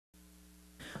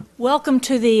Welcome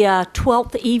to the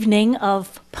 12th evening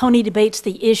of PONI Debates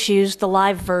the Issues, the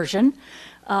live version.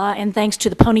 And thanks to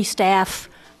the PONI staff,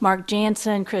 Mark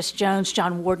Jansen, Chris Jones,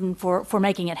 John Warden for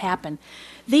making it happen.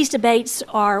 These debates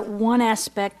are one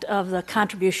aspect of the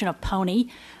contribution of PONI,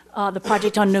 the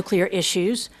Project on Nuclear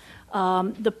Issues,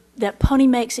 that PONI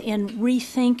makes in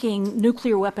rethinking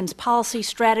nuclear weapons policy,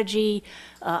 strategy,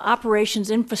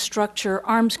 operations, infrastructure,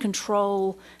 arms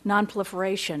control,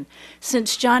 nonproliferation.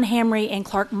 Since John Hamre and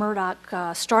Clark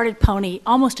Murdoch started PONI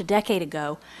almost a decade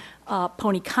ago,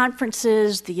 PONI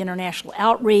conferences, the international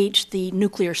outreach, the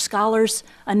Nuclear Scholars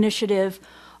Initiative,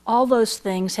 all those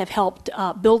things have helped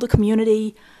build a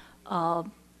community,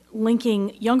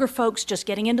 linking younger folks just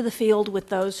getting into the field with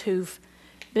those who've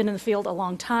been in the field a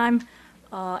long time,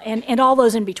 and all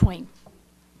those in between.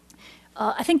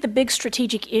 I think the big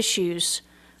strategic issues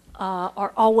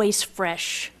are always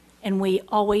fresh, and we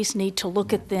always need to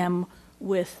look at them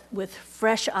with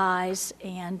fresh eyes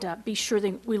and be sure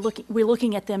that we're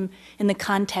looking at them in the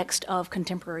context of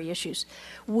contemporary issues.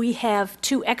 We have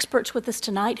two experts with us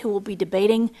tonight who will be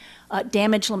debating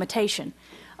damage limitation.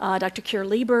 Dr. Keir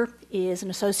Lieber is an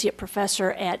associate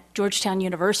professor at Georgetown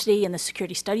University in the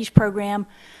Security Studies program.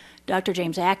 Dr.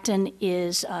 James Acton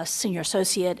is a senior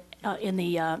associate in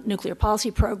the nuclear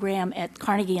policy program at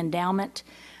Carnegie Endowment.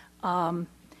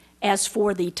 As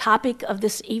for the topic of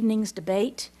this evening's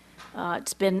debate,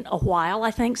 it's been a while,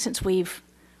 I think, since we've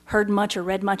heard much or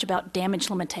read much about damage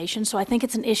limitation, so I think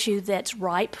it's an issue that's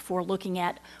ripe for looking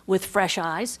at with fresh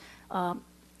eyes and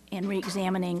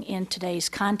re-examining in today's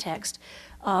context.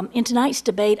 In tonight's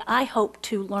debate, I hope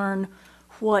to learn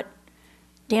what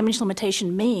damage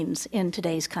limitation means in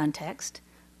today's context,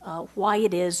 why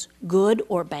it is good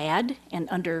or bad, and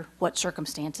under what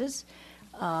circumstances.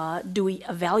 Do we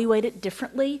evaluate it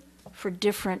differently for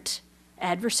different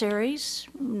adversaries,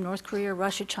 North Korea,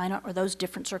 Russia, China, or those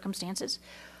different circumstances?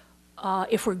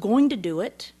 If we're going to do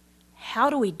it, how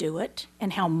do we do it,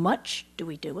 and how much do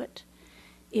we do it?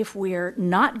 If we're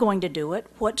not going to do it,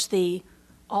 what's the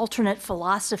alternate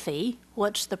philosophy?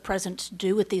 What's the President to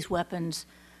do with these weapons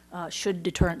should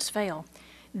deterrence fail?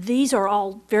 These are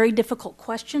all very difficult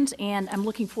questions, and I'm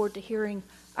looking forward to hearing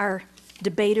our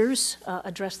debaters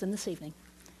address them this evening.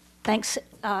 Thanks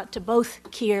to both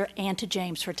Keir and to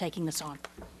James for taking this on.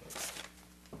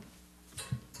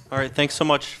 All right, thanks so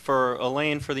much for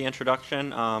Elaine for the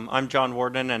introduction. I'm John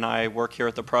Warden, and I work here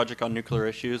at the Project on Nuclear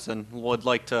Issues, and would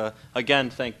like to, again,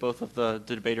 thank both of the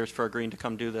debaters for agreeing to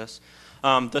come do this.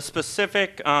 The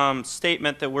specific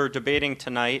statement that we're debating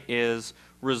tonight is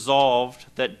resolved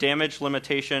that damage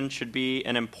limitation should be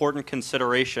an important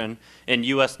consideration in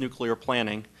U.S. nuclear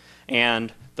planning.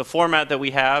 And the format that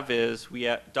we have is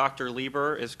Dr.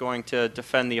 Lieber is going to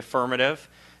defend the affirmative,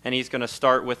 and he's going to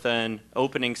start with an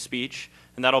opening speech,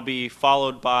 and that'll be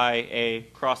followed by a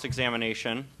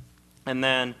cross-examination. And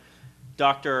then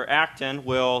Dr. Acton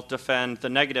will defend the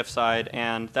negative side,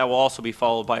 and that will also be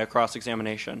followed by a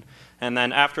cross-examination. And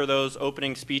then after those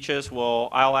opening speeches,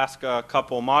 I'll ask a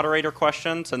couple moderator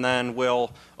questions, and then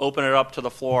we'll open it up to the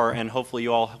floor, and hopefully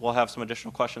you all will have some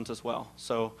additional questions as well.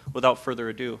 So without further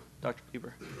ado, Dr.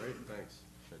 Lieber. Great, thanks.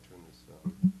 Should I turn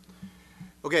this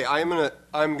Okay, I'm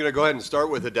gonna go ahead and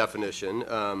start with a definition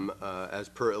as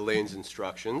per Elaine's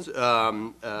instructions.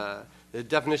 The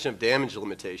definition of damage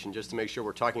limitation, just to make sure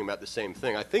we're talking about the same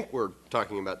thing. I think we're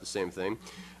talking about the same thing.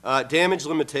 Damage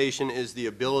limitation is the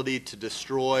ability to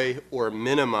destroy or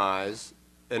minimize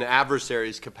an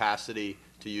adversary's capacity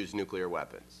to use nuclear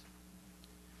weapons.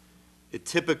 It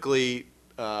typically,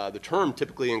 the term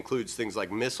typically includes things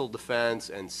like missile defense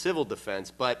and civil defense,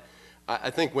 but I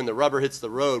think when the rubber hits the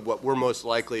road, what we're most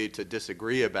likely to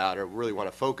disagree about or really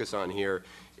want to focus on here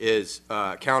is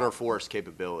counterforce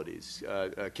capabilities,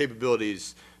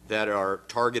 capabilities that are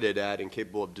targeted at and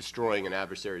capable of destroying an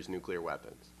adversary's nuclear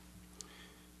weapons.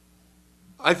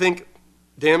 I think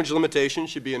damage limitation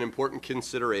should be an important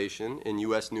consideration in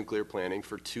U.S. nuclear planning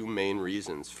for two main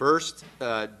reasons. First,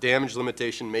 damage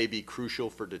limitation may be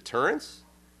crucial for deterrence,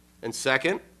 and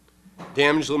second,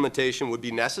 damage limitation would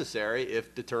be necessary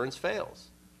if deterrence fails.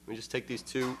 Let me just take these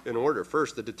two in order.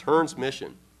 First, the deterrence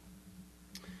mission.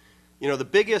 You know, the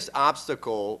biggest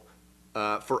obstacle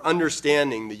for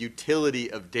understanding the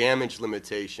utility of damage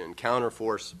limitation,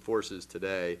 counterforces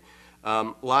today,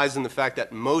 lies in the fact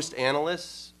that most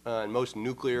analysts and most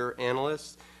nuclear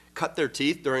analysts cut their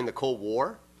teeth during the Cold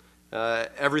War.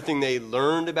 Everything they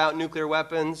learned about nuclear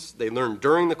weapons, they learned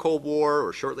during the Cold War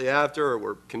or shortly after, or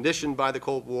were conditioned by the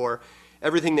Cold War.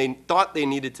 Everything they thought they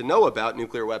needed to know about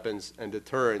nuclear weapons and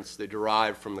deterrence, they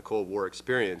derived from the Cold War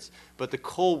experience. But the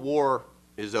Cold War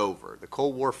is over. The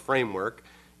Cold War framework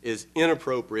is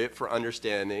inappropriate for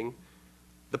understanding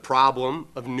the problem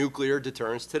of nuclear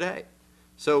deterrence today.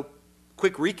 So,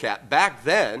 quick recap. Back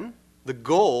then, the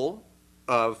goal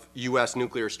of U.S.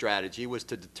 nuclear strategy was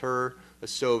to deter a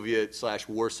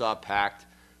Soviet/Warsaw Pact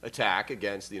attack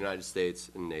against the United States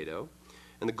and NATO.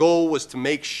 And the goal was to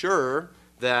make sure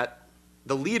that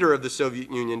the leader of the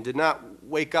Soviet Union did not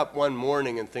wake up one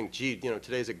morning and think, gee,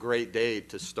 today's a great day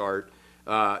to start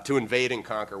to invade and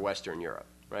conquer Western Europe,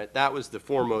 right? That was the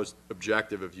foremost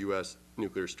objective of U.S.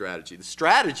 nuclear strategy. The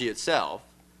strategy itself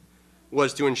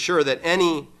was to ensure that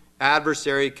any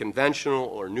adversary, conventional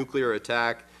or nuclear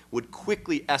attack would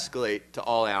quickly escalate to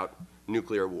all-out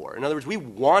nuclear war. In other words, we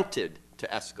wanted to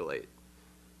escalate.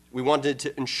 We wanted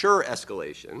to ensure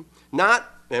escalation,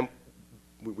 and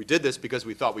we did this because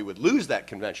we thought we would lose that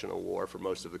conventional war for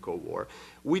most of the Cold War.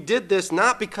 We did this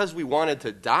not because we wanted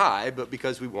to die, but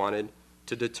because we wanted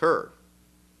to deter.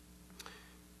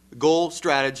 Goal,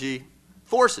 strategy,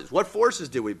 forces. What forces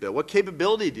did we build? What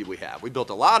capability did we have? We built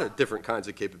a lot of different kinds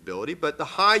of capability, but the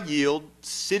high-yield,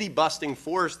 city-busting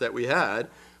force that we had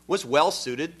was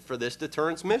well-suited for this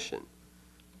deterrence mission.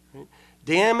 Right?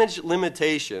 Damage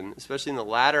limitation, especially in the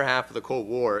latter half of the Cold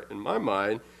War, in my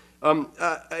mind,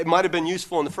 it might have been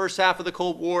useful in the first half of the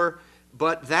Cold War,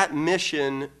 but that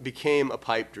mission became a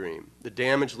pipe dream, the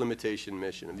damage limitation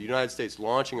mission of the United States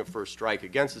launching a first strike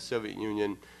against the Soviet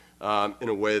Union in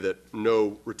a way that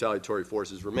no retaliatory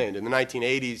forces remained. In the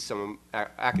 1980s, some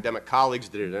academic colleagues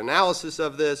did an analysis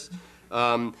of this,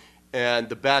 and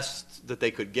the best that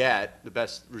they could get, the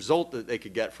best result that they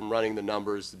could get from running the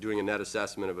numbers, doing a net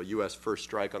assessment of a U.S. first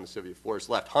strike on the Soviet force,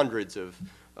 left hundreds of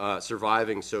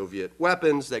surviving Soviet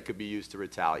weapons that could be used to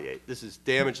retaliate. This is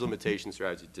damage limitation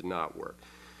strategy did not work.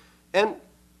 And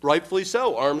rightfully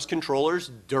so, arms controllers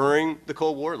during the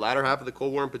Cold War, latter half of the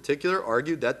Cold War in particular,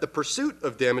 argued that the pursuit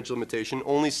of damage limitation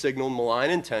only signaled malign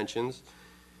intentions,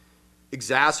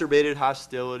 exacerbated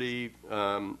hostility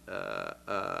and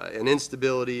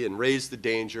instability, and raised the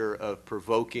danger of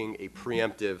provoking a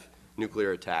preemptive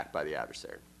nuclear attack by the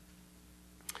adversary.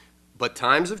 But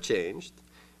times have changed,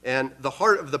 and the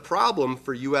heart of the problem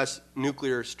for U.S.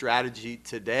 nuclear strategy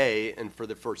today and for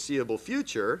the foreseeable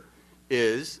future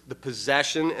is the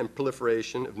possession and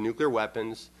proliferation of nuclear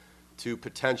weapons to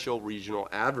potential regional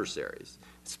adversaries.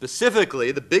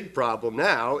 Specifically, the big problem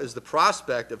now is the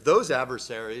prospect of those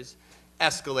adversaries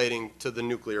escalating to the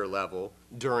nuclear level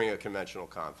during a conventional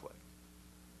conflict.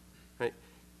 Right?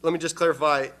 Let me just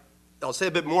clarify. I'll say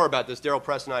a bit more about this. Darryl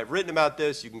Press and I have written about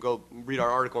this. You can go read our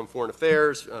article in Foreign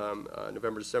Affairs,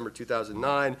 November, December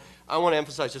 2009. I want to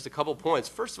emphasize just a couple points.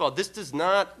 First of all,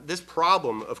 this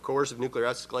problem of coercive nuclear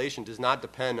escalation does not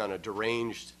depend on a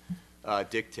deranged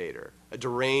dictator, a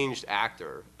deranged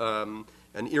actor, an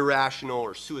irrational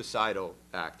or suicidal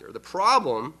actor. The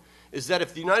problem is that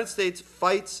if the United States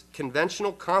fights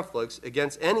conventional conflicts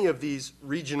against any of these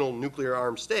regional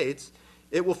nuclear-armed states,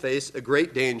 it will face a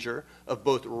great danger of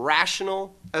both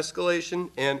rational escalation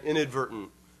and inadvertent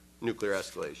nuclear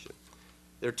escalation.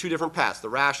 There are two different paths. The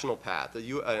rational path,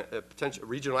 a potential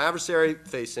regional adversary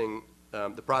facing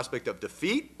the prospect of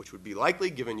defeat, which would be likely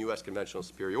given U.S. conventional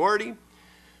superiority,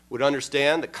 would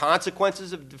understand the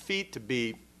consequences of defeat to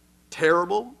be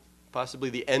terrible, possibly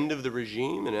the end of the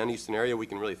regime in any scenario we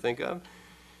can really think of.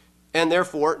 And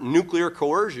therefore, nuclear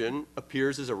coercion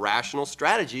appears as a rational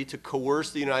strategy to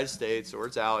coerce the United States or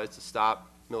its allies to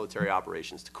stop military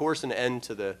operations, to coerce an end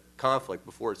to the conflict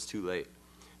before it's too late.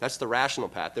 That's the rational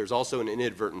path. There's also an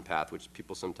inadvertent path, which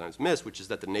people sometimes miss, which is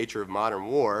that the nature of modern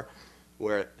war,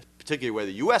 particularly where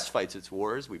the U.S. fights its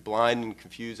wars, we blind and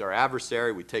confuse our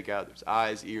adversary, we take out their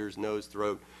eyes, ears, nose,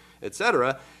 throat,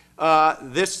 etc.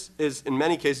 This is, in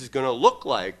many cases, going to look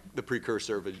like the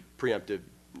precursor of a preemptive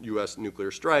U.S.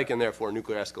 nuclear strike, and therefore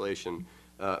nuclear escalation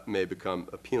may become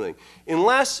appealing.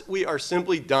 Unless we are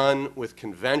simply done with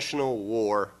conventional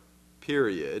war,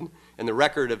 period, and the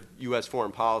record of U.S.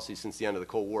 foreign policy since the end of the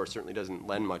Cold War certainly doesn't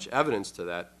lend much evidence to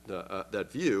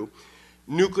that view,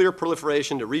 nuclear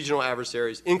proliferation to regional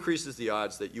adversaries increases the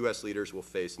odds that U.S. leaders will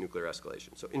face nuclear escalation.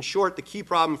 So in short, the key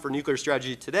problem for nuclear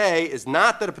strategy today is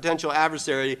not that a potential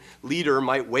adversary leader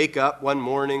might wake up one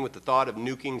morning with the thought of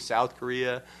nuking South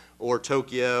Korea or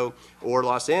Tokyo or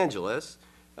Los Angeles.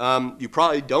 You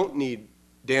probably don't need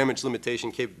damage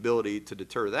limitation capability to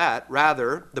deter that.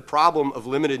 Rather, the problem of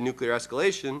limited nuclear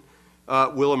escalation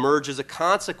will emerge as a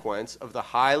consequence of the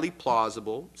highly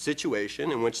plausible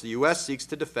situation in which the U.S. seeks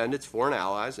to defend its foreign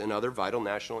allies and other vital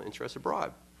national interests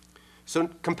abroad. So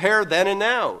compare then and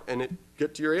now, and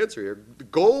get to your answer here. The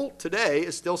goal today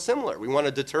is still similar. We want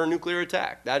to deter nuclear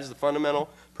attack. That is the fundamental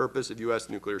purpose of U.S.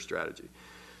 nuclear strategy.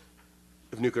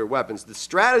 of nuclear weapons. The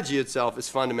strategy itself is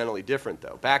fundamentally different,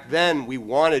 though. Back then, we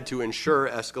wanted to ensure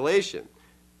escalation.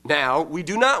 Now, we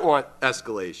do not want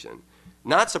escalation.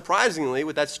 Not surprisingly,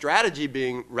 with that strategy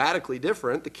being radically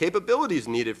different, the capabilities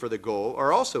needed for the goal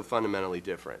are also fundamentally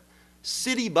different.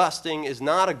 City busting is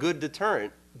not a good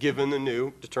deterrent, given the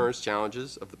new deterrence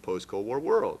challenges of the post-Cold War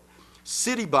world.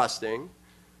 City busting,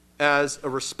 as a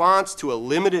response to a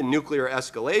limited nuclear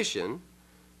escalation,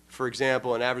 for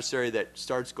example, an adversary that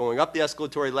starts going up the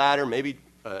escalatory ladder, maybe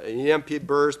an EMP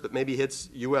burst, but maybe hits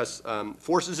U.S.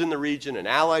 Forces in the region, an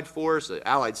allied force, an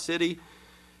allied city.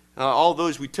 All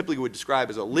those we typically would describe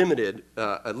as a limited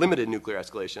nuclear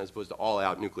escalation as opposed to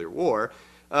all-out nuclear war.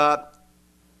 A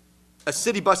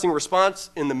city-busting response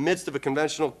in the midst of a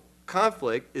conventional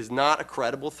conflict is not a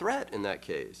credible threat in that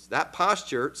case. That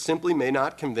posture simply may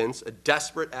not convince a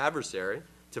desperate adversary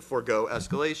to forego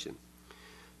escalation.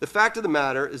 The fact of the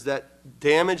matter is that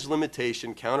damage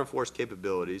limitation counterforce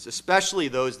capabilities, especially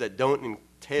those that don't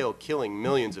entail killing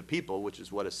millions of people, which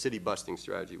is what a city-busting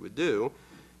strategy would do,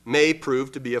 may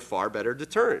prove to be a far better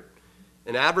deterrent.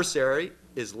 An adversary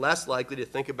is less likely to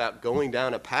think about going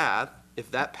down a path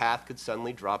if that path could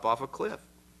suddenly drop off a cliff.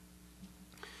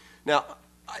 Now,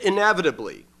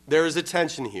 inevitably, there is a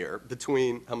tension here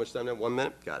between, how much time now? 1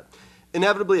 minute? Got it.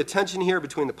 Inevitably, a tension here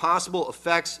between the possible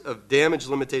effects of damage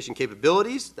limitation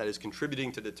capabilities, that is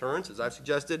contributing to deterrence, as I've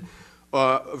suggested,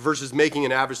 versus making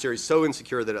an adversary so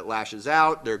insecure that it lashes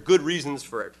out. There are good reasons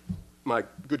for my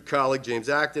good colleague James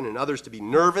Acton and others to be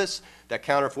nervous that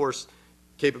counterforce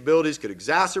capabilities could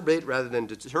exacerbate rather than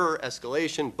deter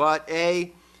escalation, but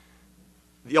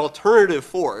the alternative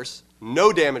force,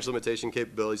 no damage limitation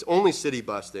capabilities, only city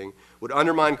busting, would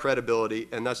undermine credibility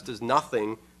and thus does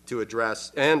nothing to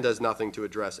address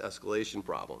escalation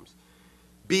problems.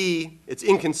 B, it's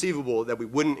inconceivable that we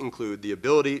wouldn't include the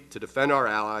ability to defend our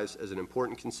allies as an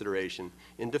important consideration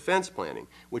in defense planning,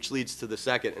 which leads to the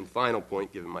second and final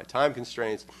point, given my time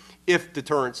constraints. If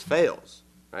deterrence fails,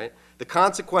 right? The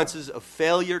consequences of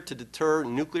failure to deter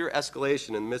nuclear escalation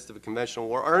in the midst of a conventional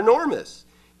war are enormous.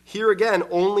 Here again,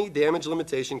 only damage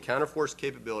limitation counterforce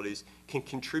capabilities can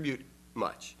contribute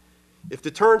much. If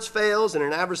deterrence fails and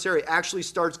an adversary actually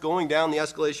starts going down the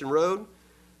escalation road,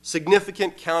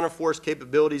 significant counterforce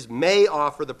capabilities may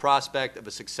offer the prospect of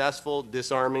a successful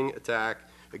disarming attack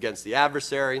against the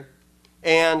adversary,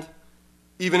 and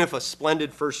even if a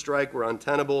splendid first strike were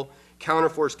untenable,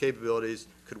 counterforce capabilities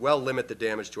could well limit the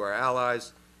damage to our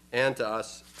allies and to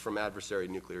us from adversary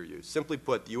nuclear use. Simply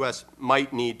put, the U.S.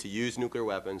 might need to use nuclear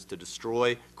weapons to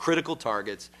destroy critical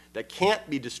targets that can't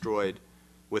be destroyed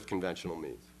with conventional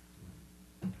means.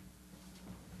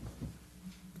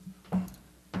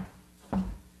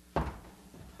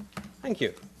 Thank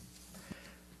you.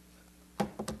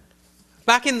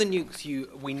 Back in the Nukes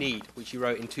We Need, which you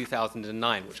wrote in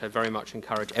 2009, which I very much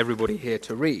encourage everybody here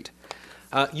to read,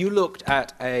 you looked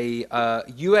at a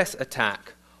U.S.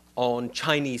 attack on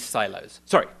Chinese silos.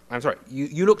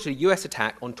 You looked at a U.S.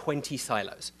 attack on 20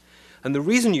 silos. And the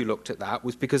reason you looked at that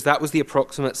was because that was the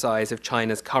approximate size of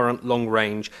China's current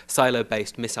long-range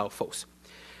silo-based missile force.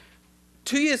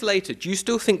 2 years later, do you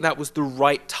still think that was the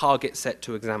right target set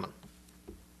to examine?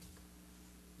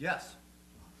 Yes.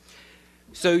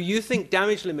 So you think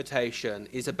damage limitation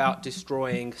is about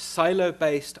destroying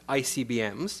silo-based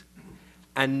ICBMs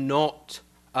and not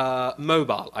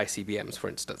mobile ICBMs, for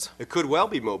instance? It could well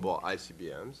be mobile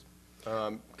ICBMs.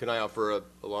 Can I offer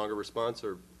a longer response?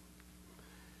 Or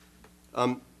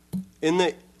in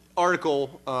the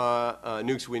article,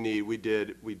 Nukes We Need, we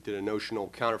did a notional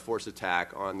counterforce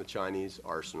attack on the Chinese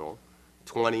arsenal,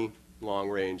 20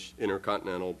 long-range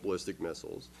intercontinental ballistic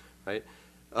missiles, right?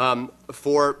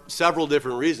 For several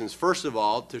different reasons. First of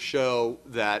all, to show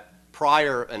that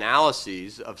prior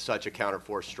analyses of such a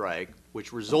counterforce strike,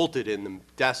 which resulted in the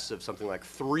deaths of something like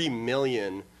 3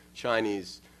 million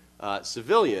Chinese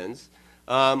civilians,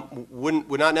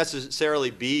 would not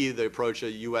necessarily be the approach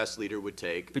a U.S. leader would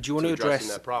take to addressing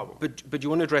that problem. But you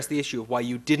want to address the issue of why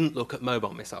you didn't look at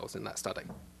mobile missiles in that study?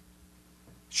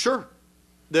 Sure.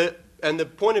 And the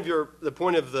point of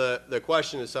the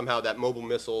question is somehow that mobile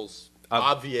missiles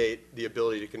obviate the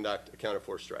ability to conduct a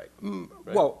counterforce strike.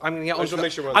 Right? Well, I'm going to get onto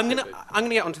that. I'm going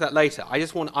to get onto that later. I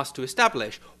just want us to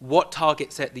establish what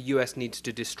target set the U.S. needs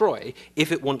to destroy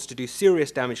if it wants to do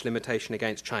serious damage limitation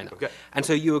against China. Okay. And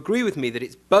so you agree with me that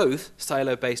it's both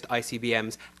silo-based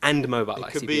ICBMs and mobile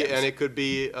ICBMs. It could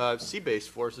be sea-based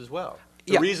force as well.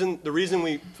 The Yeah. reason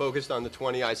we focused on the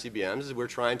 20 ICBMs is we're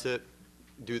trying to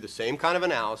do the same kind of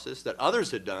analysis that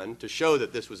others had done to show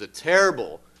that this was a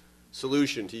terrible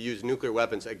solution to use nuclear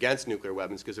weapons against nuclear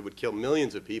weapons because it would kill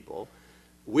millions of people.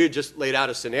 We had just laid out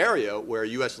a scenario where a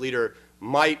U.S. leader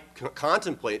might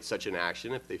contemplate such an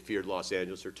action if they feared Los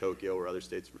Angeles or Tokyo or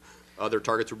other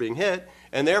targets were being hit,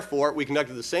 and therefore we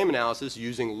conducted the same analysis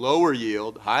using lower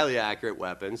yield, highly accurate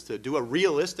weapons to do a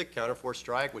realistic counterforce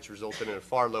strike, which resulted in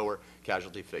far lower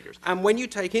casualty figures. And when you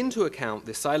take into account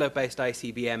the silo-based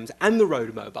ICBMs and the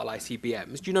road-mobile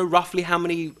ICBMs, do you know roughly how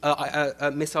many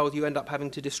missiles you end up having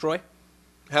to destroy?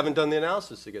 Haven't done the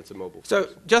analysis against a mobile So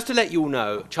force. just to let you all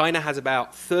know, China has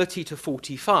about 30 to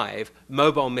 45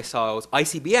 mobile missiles,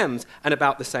 ICBMs, and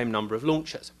about the same number of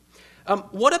launchers.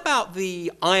 What about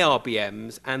the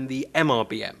IRBMs and the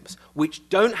MRBMs, which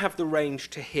don't have the range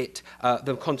to hit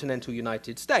the continental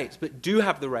United States, but do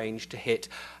have the range to hit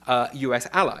US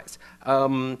allies?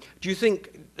 Do you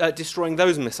think destroying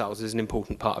those missiles is an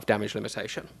important part of damage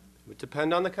limitation? It would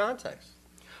depend on the context.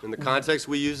 In the context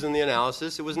we used in the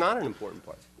analysis, it was not an important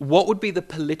part. What would be the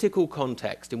political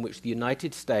context in which the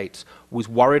United States was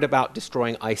worried about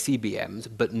destroying ICBMs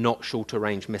but not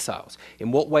shorter-range missiles?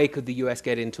 In what way could the US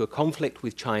get into a conflict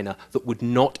with China that would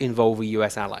not involve a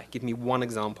US ally? Give me one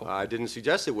example. I didn't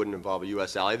suggest it wouldn't involve a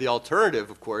U.S. ally. The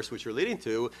alternative, of course, which you're leading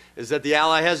to, is that the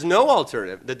ally has no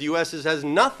alternative, that the U.S. has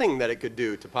nothing that it could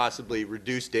do to possibly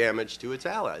reduce damage to its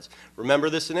allies.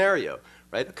 Remember the scenario,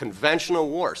 right? A conventional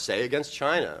war, say against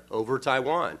China, over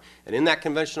Taiwan. And in that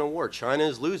conventional war, China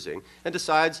is losing and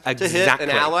decides to hit an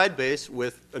allied base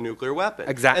with a nuclear weapon.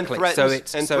 Exactly.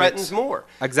 And threatens more.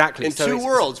 Exactly. In so two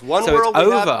worlds. One so world it's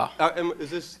we over. have, is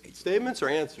this statements or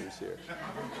answers here?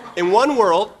 In one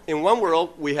world,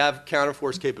 we have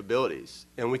counterforce capabilities,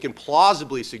 and we can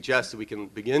plausibly suggest that we can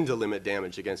begin to limit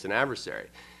damage against an adversary.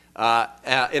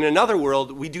 In another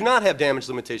world, we do not have damage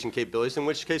limitation capabilities, in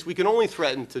which case we can only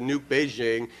threaten to nuke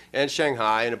Beijing and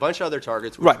Shanghai and a bunch of other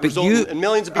targets, which result in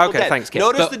millions of people okay, dead. Thanks, Keir.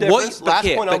 Notice the difference. Last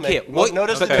point I'll make.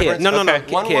 Notice the difference.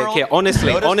 Keir,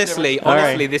 honestly,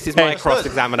 this is my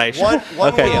cross-examination.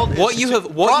 One world what you have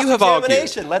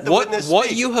argued, let the witness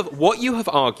speak. what you have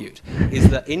argued is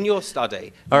that in your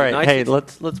study, All right, hey,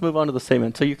 let's move on to the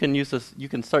statement. So you can use this. You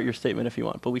can start your statement if you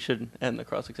want, but we should end the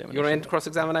cross-examination. You want to end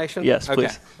cross-examination? Yes, please.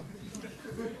 Okay.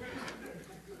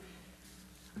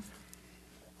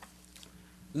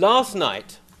 Last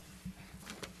night,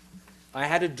 I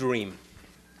had a dream.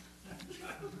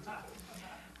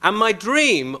 And my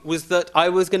dream was that I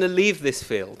was going to leave this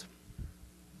field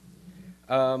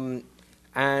and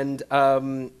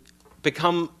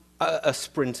become a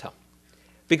sprinter.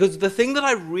 Because the thing that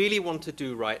I really want to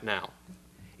do right now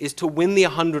is to win the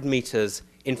 100 meters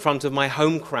in front of my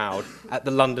home crowd at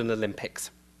the London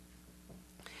Olympics.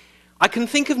 I can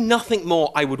think of nothing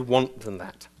more I would want than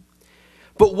that.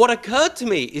 But what occurred to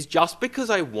me is just because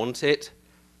I want it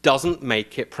doesn't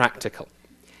make it practical.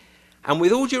 And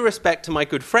with all due respect to my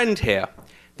good friend here,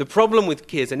 the problem with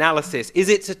Keir's analysis is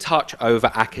it's a touch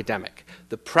over academic.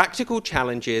 The practical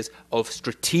challenges of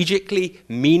strategically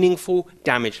meaningful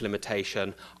damage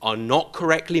limitation are not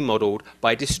correctly modeled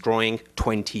by destroying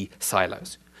 20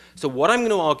 silos. So what I'm going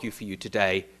to argue for you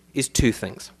today is two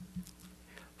things.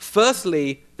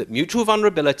 Firstly, that mutual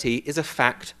vulnerability is a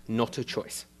fact, not a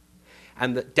choice.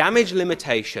 And that damage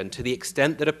limitation, to the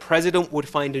extent that a president would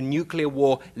find a nuclear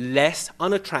war less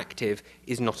unattractive,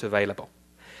 is not available.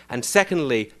 And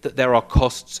secondly, that there are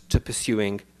costs to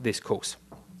pursuing this course.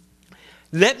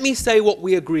 Let me say what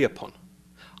we agree upon.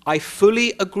 I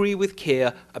fully agree with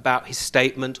Keir about his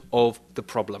statement of the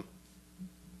problem.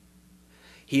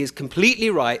 He is completely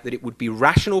right that it would be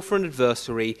rational for an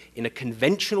adversary in a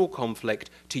conventional conflict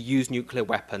to use nuclear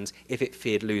weapons if it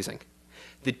feared losing.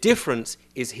 The difference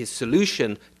is his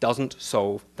solution doesn't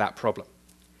solve that problem.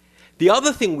 The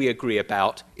other thing we agree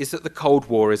about is that the Cold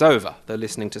War is over, though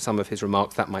listening to some of his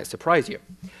remarks that might surprise you.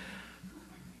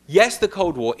 Yes, the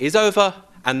Cold War is over,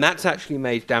 and that's actually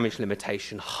made damage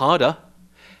limitation harder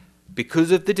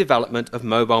because of the development of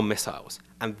mobile missiles.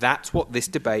 And that's what this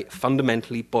debate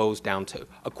fundamentally boils down to,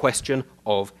 a question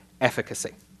of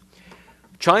efficacy.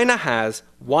 China has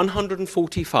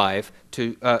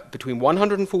between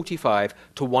 145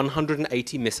 to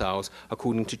 180 missiles,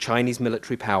 according to Chinese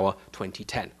Military Power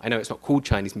 2010. I know it's not called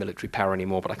Chinese Military Power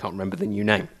anymore, but I can't remember the new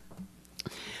name.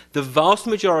 The vast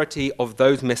majority of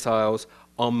those missiles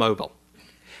are mobile.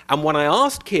 And when I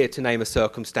asked Keir to name a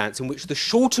circumstance in which the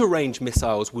shorter-range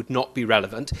missiles would not be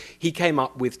relevant, he came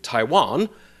up with Taiwan,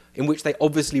 in which they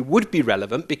obviously would be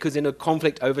relevant, because in a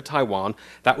conflict over Taiwan,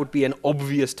 that would be an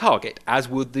obvious target, as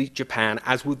would Japan,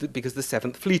 because the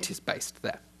 7th Fleet is based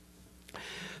there.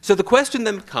 So the question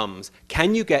then becomes,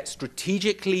 can you get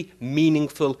strategically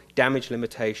meaningful damage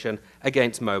limitation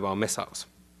against mobile missiles?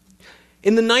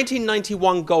 In the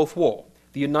 1991 Gulf War,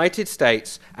 the United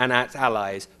States and its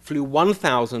allies flew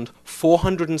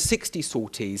 1,460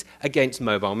 sorties against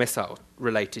mobile missiles,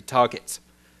 related targets.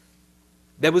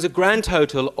 There was a grand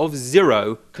total of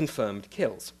 0 confirmed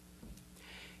kills.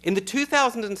 In the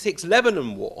 2006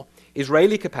 Lebanon war,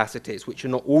 Israeli capacities, which are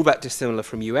not all that dissimilar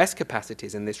from US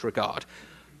capacities in this regard,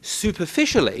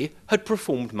 superficially had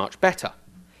performed much better.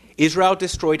 Israel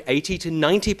destroyed 80 to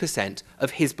 90%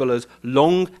 of Hezbollah's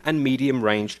long and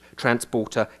medium-ranged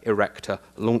transporter erector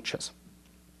launchers.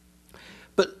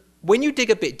 But when you dig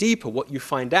a bit deeper, what you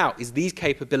find out is these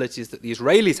capabilities that the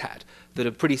Israelis had, that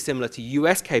are pretty similar to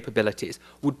US capabilities,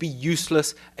 would be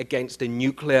useless against a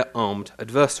nuclear-armed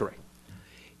adversary.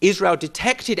 Israel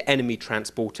detected enemy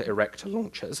transporter erector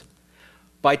launchers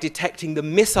by detecting the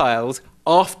missiles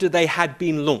after they had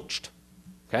been launched.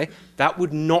 Okay? That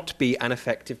would not be an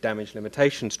effective damage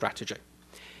limitation strategy.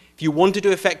 If you want to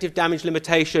do effective damage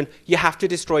limitation, you have to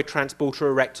destroy transporter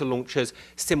erector launchers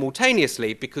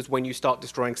simultaneously, because when you start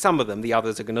destroying some of them, the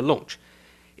others are going to launch.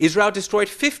 Israel destroyed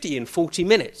 50 in 40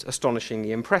 minutes,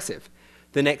 astonishingly impressive.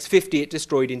 The next 50 it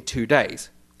destroyed in 2 days,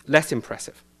 less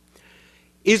impressive.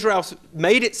 Israel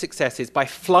made its successes by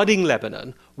flooding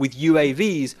Lebanon with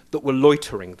UAVs that were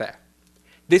loitering there.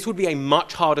 This would be a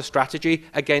much harder strategy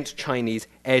against Chinese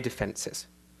air defenses.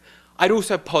 I'd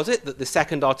also posit that the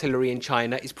 2nd Artillery in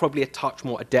China is probably a touch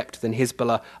more adept than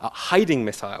Hezbollah at hiding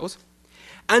missiles.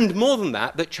 And more than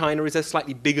that, that China is a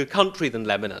slightly bigger country than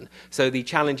Lebanon, so the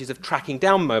challenges of tracking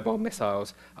down mobile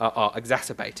missiles are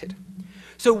exacerbated.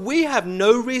 So we have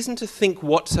no reason to think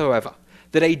whatsoever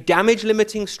that a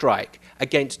damage-limiting strike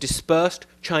against dispersed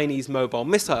Chinese mobile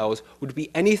missiles would be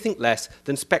anything less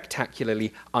than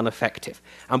spectacularly ineffective,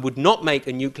 and would not make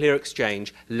a nuclear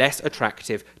exchange less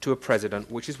attractive to a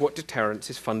president, which is what deterrence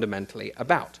is fundamentally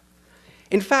about.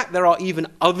 In fact, there are even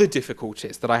other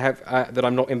difficulties that that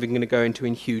I'm not even going to go into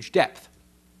in huge depth.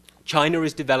 China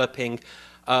is developing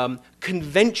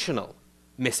conventional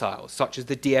missiles, such as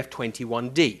the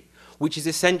DF-21D, which is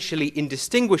essentially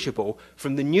indistinguishable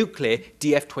from the nuclear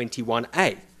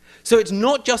DF-21A. So it's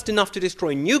not just enough to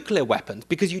destroy nuclear weapons,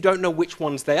 because you don't know which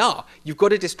ones they are. You've got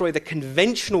to destroy the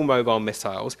conventional mobile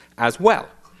missiles as well.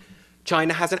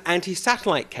 China has an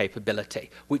anti-satellite capability,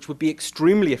 which would be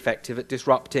extremely effective at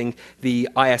disrupting the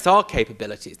ISR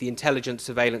capabilities, the intelligence,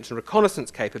 surveillance, and reconnaissance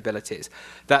capabilities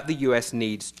that the US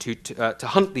needs to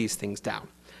hunt these things down.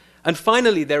 And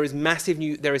finally, there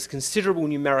is considerable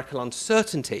numerical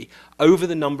uncertainty over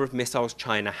the number of missiles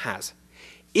China has.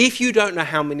 If you don't know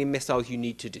how many missiles you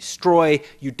need to destroy,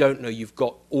 you don't know you've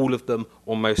got all of them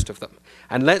or most of them.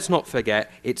 And let's not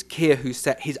forget, it's Keir who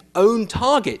set his own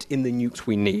target in the nukes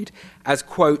we need as,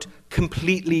 quote,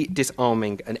 completely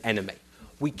disarming an enemy.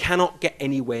 We cannot get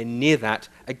anywhere near that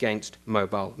against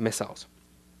mobile missiles.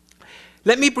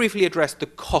 Let me briefly address the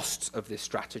costs of this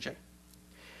strategy.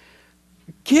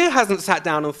 Keir hasn't sat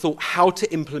down and thought how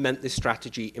to implement this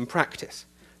strategy in practice.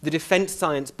 The Defence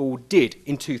Science Board did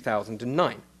in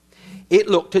 2009. It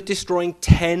looked at destroying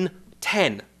 10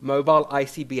 mobile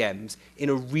ICBMs in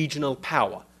a regional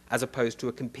power, as opposed to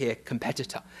a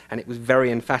competitor, and it was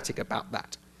very emphatic about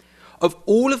that. Of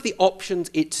all of the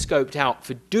options it scoped out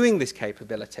for doing this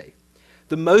capability,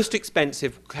 the most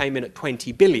expensive came in at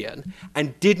 20 billion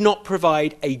and did not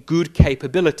provide a good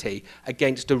capability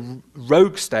against a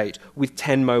rogue state with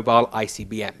 10 mobile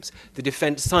ICBMs. The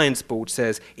Defence Science Board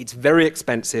says it's very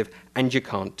expensive and you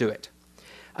can't do it.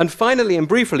 And finally, and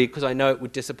briefly, because I know it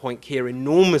would disappoint Keir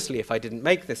enormously if I didn't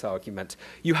make this argument,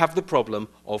 you have the problem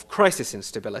of crisis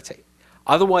instability,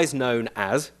 otherwise known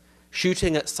as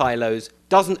shooting at silos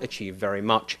doesn't achieve very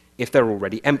much if they're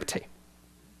already empty.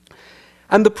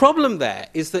 And the problem there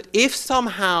is that if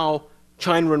somehow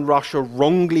China and Russia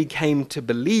wrongly came to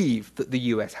believe that the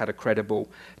US had a credible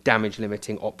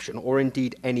damage-limiting option, or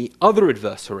indeed any other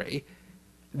adversary,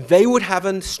 they would have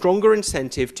a stronger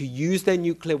incentive to use their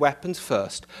nuclear weapons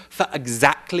first for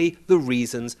exactly the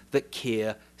reasons that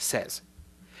Keir says.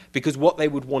 Because what they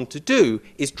would want to do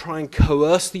is try and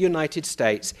coerce the United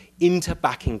States into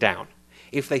backing down.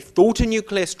 If they thought a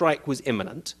nuclear strike was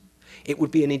imminent, it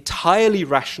would be an entirely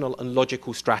rational and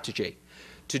logical strategy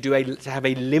to have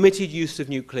a limited use of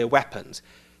nuclear weapons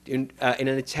in an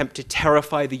attempt to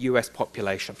terrify the US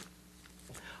population.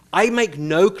 I make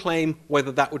no claim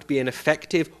whether that would be an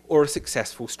effective or a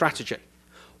successful strategy.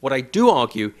 What I do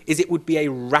argue is it would be a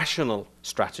rational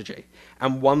strategy,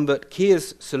 and one that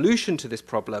Keir's solution to this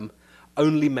problem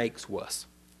only makes worse.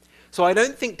 So I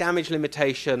don't think damage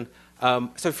limitation,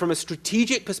 so from a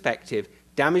strategic perspective,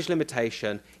 damage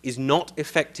limitation is not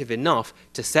effective enough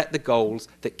to set the goals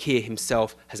that Keir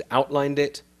himself has outlined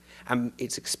it, and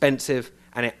it's expensive,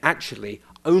 and it actually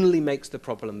only makes the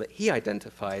problem that he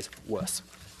identifies worse.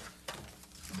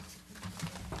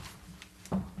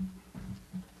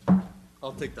 I'll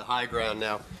I'll take the high ground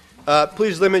now.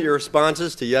 Please limit your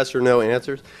responses to yes or no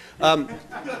answers.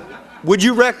 Would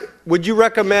you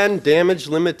recommend damage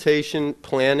limitation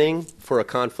planning for a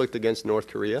conflict against North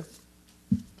Korea?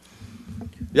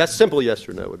 Yes, simple yes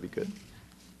or no would be good.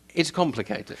 It's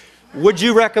complicated. Would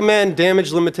you recommend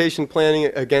damage limitation planning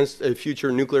against a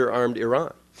future nuclear-armed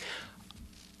Iran?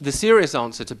 The serious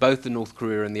answer to both the North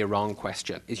Korea and the Iran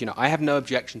question is, I have no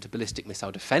objection to ballistic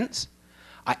missile defense.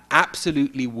 I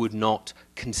absolutely would not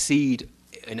concede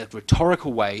in a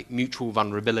rhetorical way mutual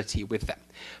vulnerability with them.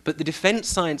 But the Defense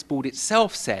Science Board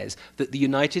itself says that the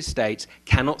United States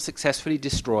cannot successfully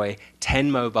destroy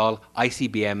 10 mobile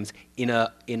ICBMs in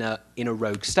a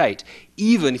rogue state,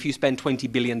 even if you spend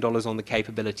 $20 billion on the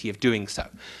capability of doing so.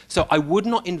 So I would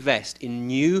not invest in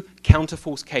new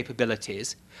counterforce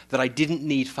capabilities that I didn't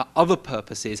need for other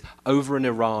purposes over an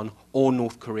Iran or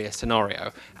North Korea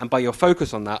scenario. And by your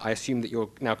focus on that, I assume that you're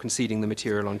now conceding the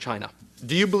material on China.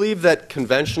 Do you believe that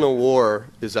conventional war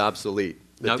is obsolete?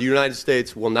 That Nope. the United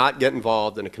States will not get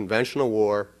involved in a conventional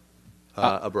war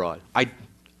abroad?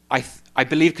 I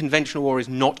believe conventional war is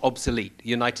not obsolete. The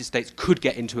United States could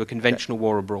get into a conventional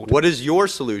war abroad. What is your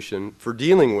solution for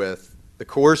dealing with the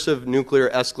coercive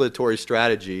nuclear escalatory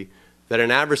strategy that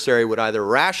an adversary would either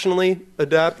rationally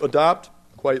adopt,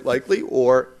 quite likely,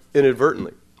 or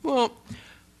inadvertently? Well,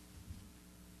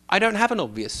 I don't have an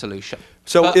obvious solution.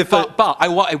 So But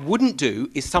what I wouldn't do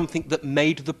is something that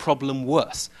made the problem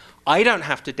worse. I don't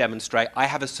have to demonstrate I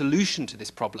have a solution to this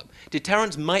problem.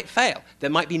 Deterrence might fail. There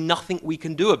might be nothing we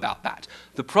can do about that.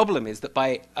 The problem is that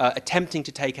by attempting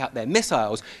to take out their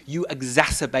missiles, you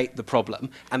exacerbate the problem,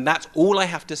 and that's all I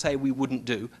have to say we wouldn't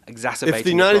do, exacerbating if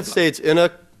the United problem. States, in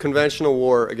a conventional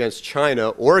war against China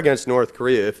or against North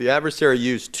Korea, if the adversary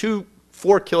used 2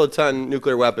 4-kiloton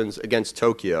nuclear weapons against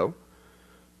Tokyo,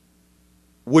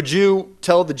 would you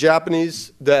tell the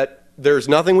Japanese that there's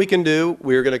nothing we can do,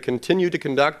 we're going to continue to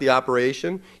conduct the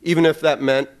operation, even if that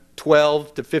meant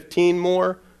 12 to 15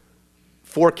 more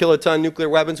 4-kiloton nuclear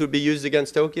weapons would be used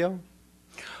against Tokyo?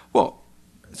 Well,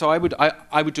 so I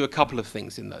would do a couple of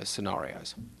things in those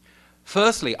scenarios.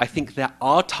 Firstly, I think there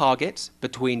are targets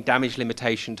between damage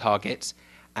limitation targets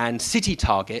and city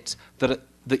targets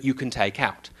that you can take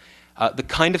out. The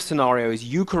kind of scenarios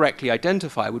you correctly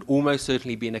identify would almost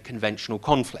certainly be in a conventional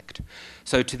conflict.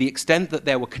 So to the extent that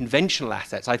there were conventional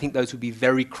assets, I think those would be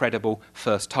very credible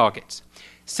first targets.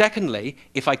 Secondly,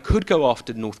 if I could go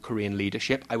after North Korean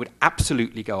leadership, I would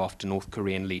absolutely go after North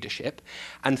Korean leadership.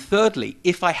 And thirdly,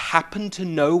 if I happen to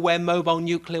know where mobile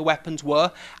nuclear weapons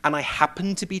were and I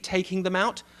happen to be taking them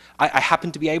out, I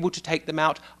happen to be able to take them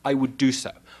out, I would do so.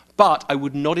 But I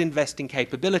would not invest in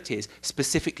capabilities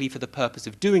specifically for the purpose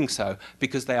of doing so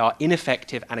because they are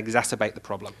ineffective and exacerbate the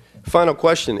problem. Final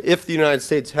question. If the United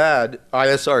States had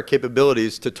ISR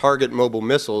capabilities to target mobile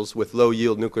missiles with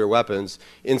low-yield nuclear weapons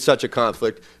in such a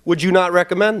conflict, would you not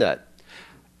recommend that?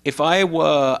 If I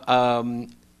were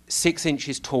 6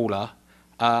 inches taller,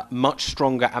 much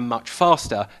stronger and much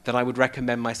faster, then I would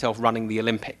recommend myself running the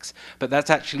Olympics. But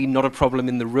that's actually not a problem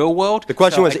in the real world. The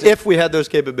question was if we had those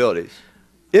capabilities.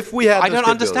 If we had I don't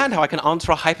understand how I can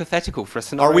answer a hypothetical for a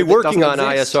scenario Are we that working on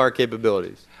doesn't exist. ISR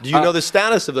capabilities? Do you know the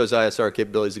status of those ISR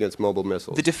capabilities against mobile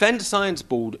missiles? The Defense Science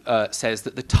Board says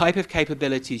that the type of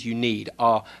capabilities you need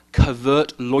are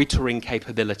covert loitering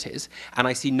capabilities, and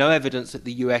I see no evidence that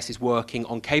the US is working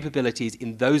on capabilities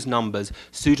in those numbers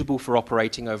suitable for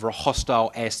operating over a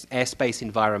hostile airspace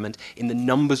environment in the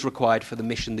numbers required for the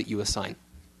mission that you assign.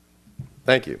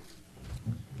 Thank you.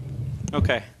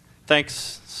 Okay.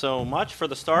 Thanks so much for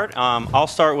the start. I'll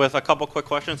start with a couple quick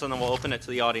questions and then we'll open it to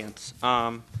the audience.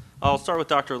 I'll start with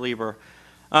Dr. Lieber.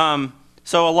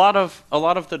 So a lot of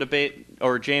the debate,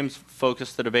 or James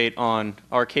focused the debate on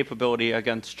our capability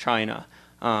against China.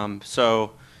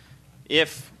 So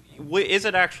is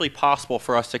it actually possible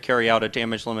for us to carry out a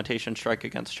damage limitation strike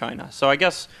against China? So I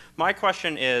guess my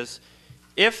question is,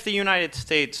 if the United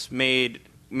States made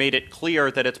it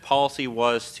clear that its policy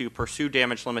was to pursue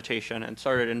damage limitation and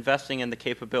started investing in the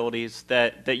capabilities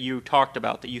that you talked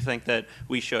about, that you think that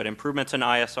we should, improvements in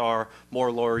ISR, more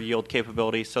lower yield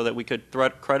capabilities, so that we could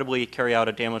credibly carry out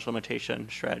a damage limitation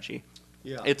strategy.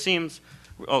 Yeah. It seems,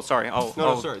 oh, sorry, I'll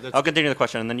continue the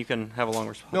question and then you can have a long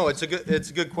response. No, it's a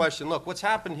good question. Look, what's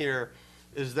happened here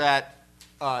is that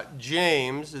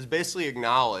James has basically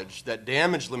acknowledged that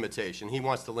damage limitation, he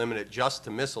wants to limit it just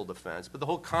to missile defense, but the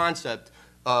whole concept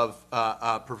of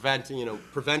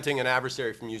preventing an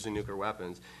adversary from using nuclear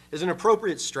weapons is an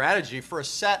appropriate strategy for a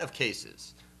set of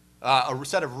cases. a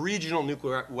set of regional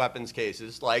nuclear weapons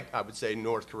cases, like, I would say,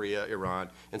 North Korea, Iran,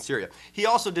 and Syria. He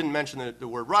also didn't mention the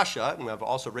word Russia, and I've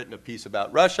also written a piece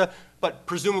about Russia, but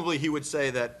presumably he would say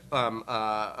that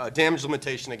a damage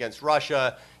limitation against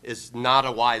Russia is not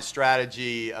a wise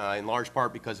strategy, in large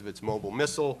part because of its mobile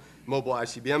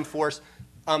ICBM force.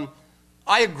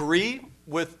 I agree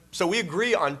so we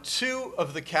agree on two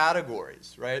of the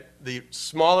categories, right? The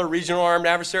smaller regional armed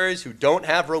adversaries who don't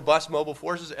have robust mobile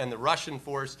forces, and the Russian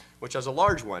force, which has a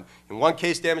large one. In one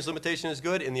case, damage limitation is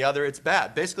good, in the other, it's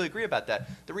bad. Basically agree about that.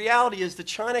 The reality is the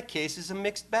China case is a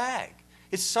mixed bag.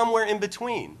 It's somewhere in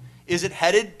between. Is it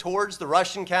headed towards the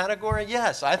Russian category?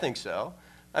 Yes, I think so.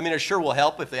 I mean, it sure will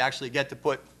help if they actually get to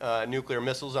put nuclear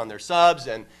missiles on their subs,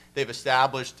 and they've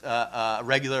established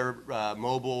regular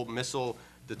mobile missile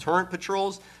deterrent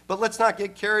patrols. But let's not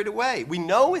get carried away. We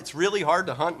know it's really hard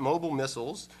to hunt mobile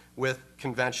missiles with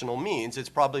conventional means. It's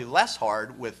probably less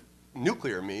hard with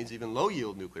nuclear means, even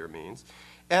low-yield nuclear means.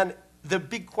 And the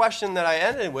big question that I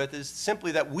ended with is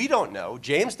simply that we don't know,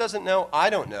 James doesn't know, I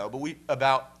don't know, but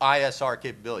about ISR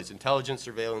capabilities, intelligence,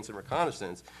 surveillance, and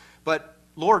reconnaissance. But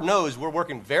Lord knows we're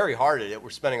working very hard at it. We're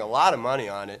spending a lot of money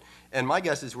on it. And my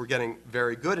guess is we're getting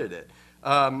very good at it.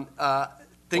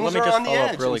 Things are on the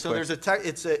edge. Really and so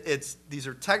there's these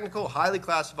are technical, highly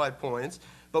classified points.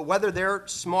 But whether they're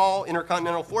small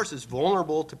intercontinental forces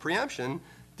vulnerable to preemption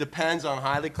depends on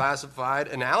highly classified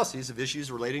analyses of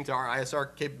issues relating to our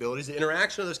ISR capabilities, the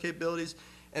interaction of those capabilities,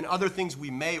 and other things we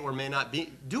may or may not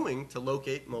be doing to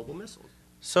locate mobile missiles.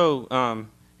 So,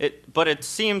 but it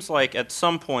seems like at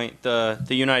some point the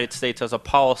United States as a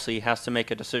policy has to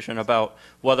make a decision about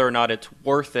whether or not it's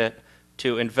worth it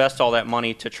to invest all that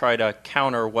money to try to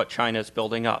counter what China is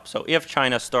building up. So if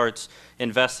China starts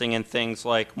investing in things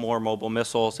like more mobile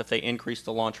missiles, if they increase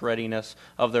the launch readiness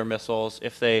of their missiles,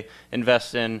 if they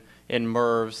invest in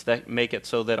MIRVs that make it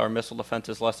so that our missile defense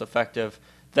is less effective,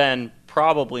 then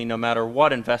probably no matter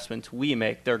what investments we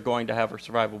make, they're going to have a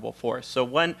survivable force. So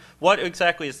what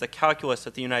exactly is the calculus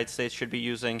that the United States should be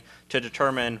using to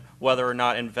determine whether or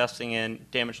not investing in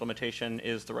damage limitation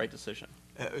is the right decision?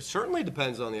 It certainly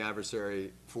depends on the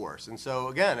adversary force. And so,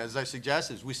 again, as I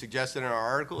suggested, as we suggested in our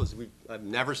article, I've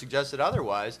never suggested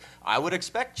otherwise, I would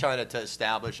expect China to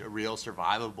establish a real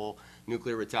survivable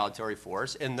nuclear retaliatory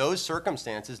force. In those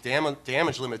circumstances,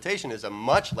 damage limitation is a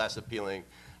much less appealing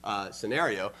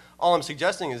scenario. All I'm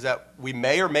suggesting is that we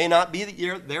may or may not be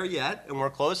there yet, and we're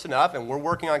close enough, and we're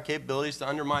working on capabilities to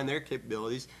undermine their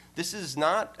capabilities. This is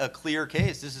not a clear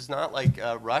case. This is not like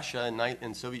Russia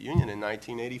and Soviet Union in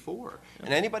 1984.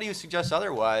 And anybody who suggests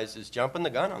otherwise is jumping the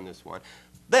gun on this one.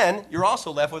 Then you're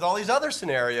also left with all these other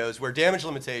scenarios where damage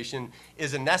limitation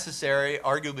is a necessary,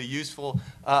 arguably useful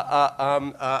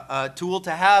tool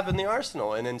to have in the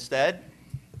arsenal. And instead,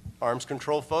 arms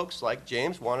control folks like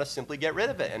James want to simply get rid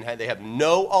of it. And they have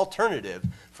no alternative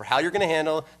for how you're going to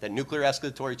handle that nuclear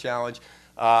escalatory challenge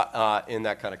in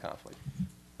that kind of conflict.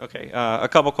 Okay, a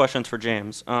couple questions for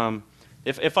James.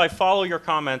 If I follow your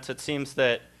comments, it seems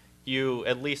that you,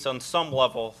 at least on some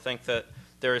level, think that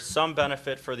there is some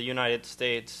benefit for the United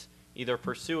States either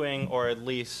pursuing or at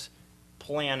least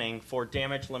planning for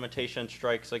damage limitation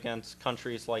strikes against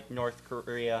countries like North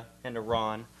Korea and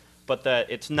Iran, but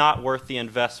that it's not worth the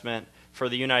investment for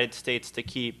the United States to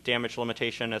keep damage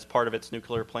limitation as part of its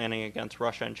nuclear planning against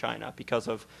Russia and China because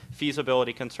of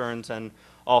feasibility concerns and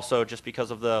also just because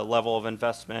of the level of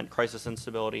investment, crisis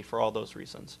instability, for all those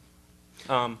reasons.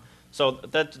 So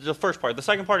that's the first part. The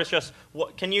second part is just,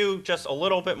 can you just a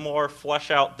little bit more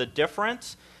flesh out the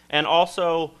difference? And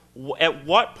also, at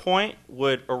what point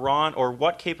would Iran, or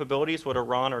what capabilities would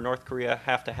Iran or North Korea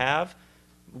have to have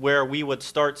where we would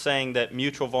start saying that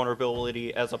mutual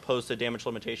vulnerability as opposed to damage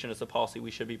limitation is the policy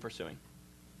we should be pursuing?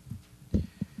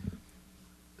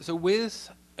 So with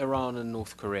Iran and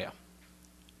North Korea,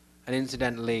 and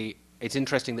incidentally, it's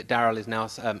interesting that Darrell is now,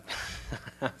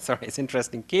 it's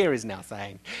interesting Keir is now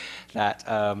saying that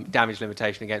damage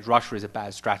limitation against Russia is a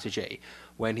bad strategy,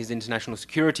 when his international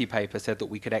security paper said that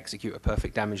we could execute a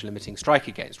perfect damage limiting strike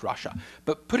against Russia.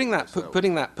 But putting that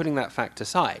fact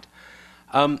aside,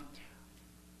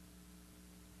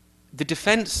 the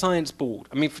Defense Science Board,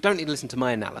 I mean, don't need to listen to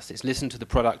my analysis, listen to the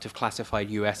product of classified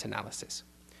US analysis,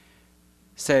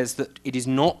 says that it is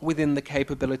not within the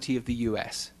capability of the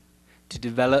US to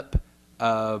develop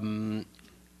the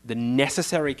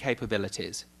necessary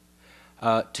capabilities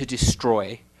to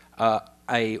destroy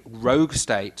a rogue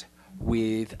state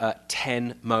with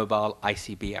 10 mobile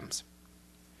ICBMs.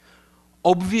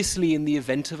 Obviously, in the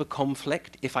event of a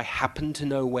conflict, if I happen to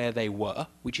know where they were,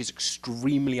 which is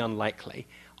extremely unlikely,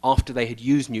 after they had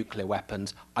used nuclear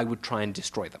weapons, I would try and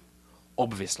destroy them,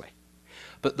 obviously.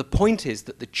 But the point is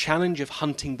that the challenge of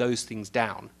hunting those things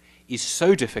down is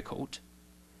so difficult,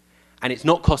 and it's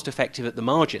not cost effective at the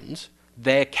margins.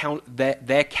 Their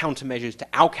countermeasures to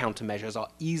our countermeasures are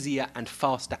easier and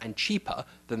faster and cheaper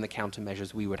than the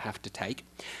countermeasures we would have to take,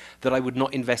 that I would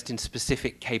not invest in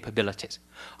specific capabilities.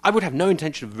 I would have no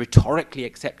intention of rhetorically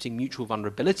accepting mutual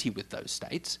vulnerability with those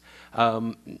states,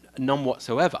 none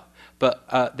whatsoever. But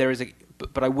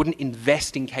but I wouldn't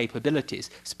invest in capabilities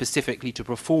specifically to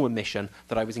perform a mission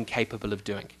that I was incapable of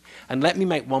doing. And let me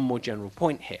make one more general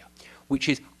point here, which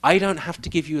is I don't have to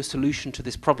give you a solution to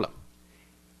this problem.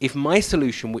 If my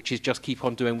solution, which is just keep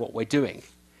on doing what we're doing,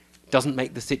 doesn't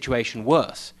make the situation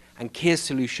worse, and Keir's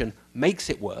solution makes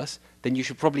it worse, then you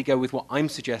should probably go with what I'm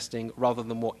suggesting rather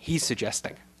than what he's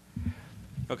suggesting.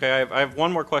 Okay, I have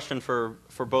one more question for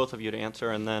both of you to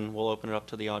answer, and then we'll open it up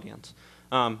to the audience.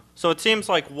 So it seems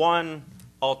like one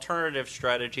alternative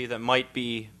strategy that might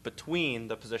be between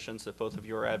the positions that both of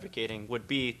you are advocating would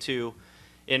be to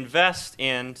invest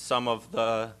in some of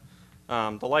the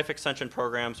life extension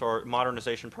programs or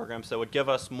modernization programs that would give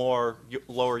us more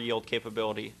lower yield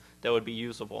capability that would be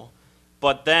usable.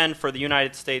 But then for the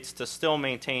United States to still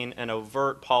maintain an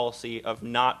overt policy of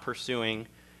not pursuing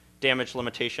damage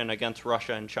limitation against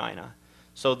Russia and China.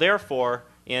 So therefore,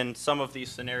 in some of these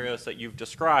scenarios that you've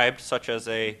described, such as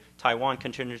a Taiwan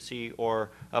contingency or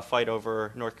a fight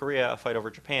over North Korea, a fight over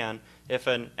Japan, if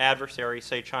an adversary,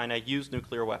 say China, used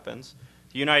nuclear weapons,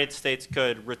 the United States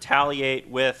could retaliate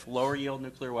with lower yield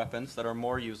nuclear weapons that are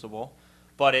more usable,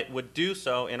 but it would do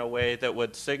so in a way that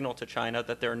would signal to China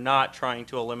that they're not trying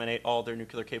to eliminate all their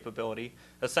nuclear capability,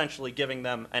 essentially giving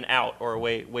them an out or a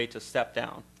way to step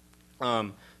down.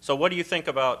 So what do you think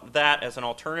about that as an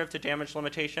alternative to damage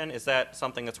limitation? Is that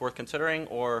something that's worth considering,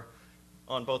 or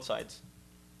on both sides?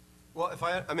 Well, if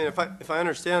I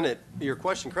understand your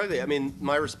question correctly, I mean,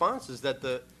 my response is that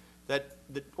the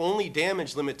only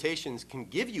damage limitations can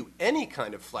give you any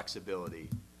kind of flexibility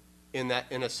in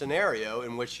a scenario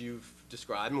in which you've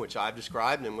described, in which I've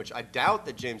described, and in which I doubt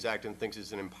that James Acton thinks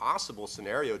is an impossible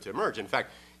scenario to emerge. In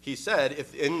fact, he said,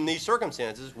 if in these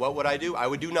circumstances, what would I do? I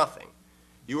would do nothing.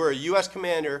 You are a U.S.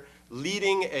 commander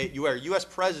you are a U.S.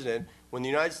 president when the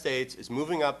United States is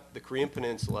moving up the Korean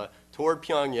Peninsula toward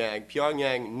Pyongyang.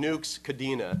 Pyongyang nukes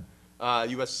Kadena,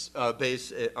 U.S.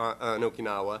 base on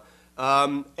Okinawa,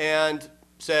 and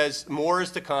says more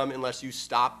is to come unless you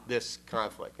stop this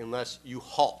conflict, unless you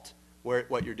halt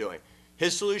what you're doing.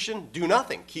 His solution, do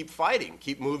nothing. Keep fighting.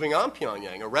 Keep moving on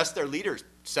Pyongyang. Arrest their leaders.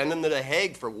 Send them to The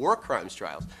Hague for war crimes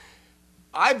trials.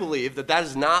 I believe that that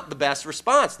is not the best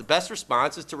response. The best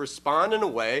response is to respond in a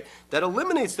way that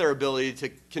eliminates their ability to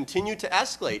continue to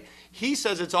escalate. He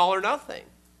says it's all or nothing.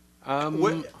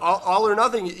 All or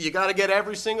nothing, you got to get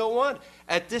every single one.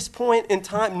 At this point in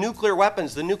time, nuclear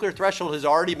weapons, the nuclear threshold has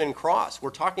already been crossed. We're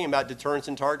talking about deterrence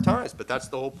in hard times, but that's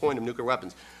the whole point of nuclear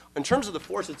weapons. In terms of the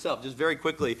force itself, just very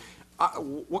quickly,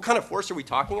 what kind of force are we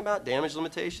talking about? Damage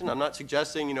limitation? I'm not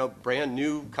suggesting, brand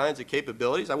new kinds of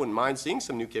capabilities. I wouldn't mind seeing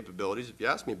some new capabilities if you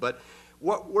ask me. But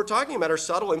what we're talking about are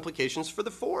subtle implications for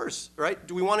the force, right?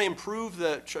 Do we want to improve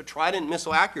the Trident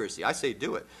missile accuracy? I say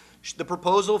do it. The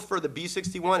proposal for the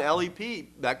B-61 LEP,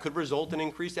 that could result in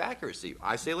increased accuracy.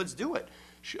 I say let's do it.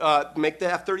 Make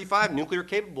the F-35 nuclear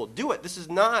capable. Do it. This is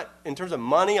not, in terms of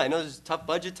money, I know this is tough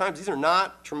budget times, these are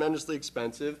not tremendously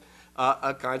expensive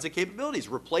kinds of capabilities.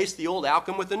 Replace the old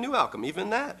outcome with a new outcome, even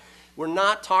that. We're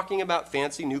not talking about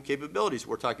fancy new capabilities.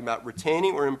 We're talking about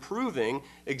retaining or improving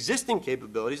existing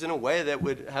capabilities in a way that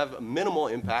would have a minimal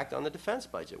impact on the defense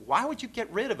budget. Why would you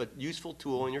get rid of a useful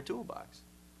tool in your toolbox?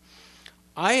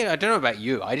 I don't know about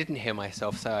you. I didn't hear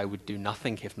myself say I would do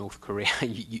nothing if North Korea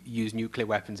used nuclear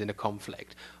weapons in a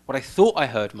conflict. What I thought I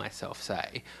heard myself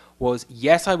say was,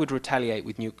 yes, I would retaliate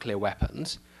with nuclear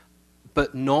weapons,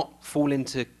 but not fall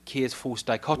into Keir's false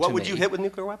dichotomy. What would you hit with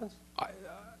nuclear weapons?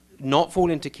 Not fall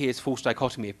into Keir's false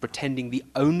dichotomy of pretending the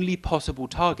only possible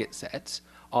target sets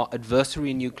are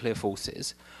adversary nuclear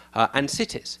forces and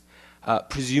cities.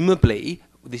 Presumably,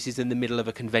 this is in the middle of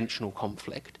a conventional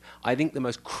conflict. I think the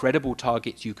most credible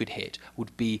targets you could hit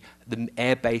would be the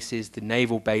air bases, the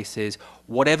naval bases,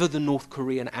 whatever the North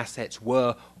Korean assets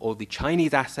were, or the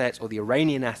Chinese assets, or the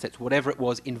Iranian assets, whatever it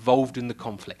was involved in the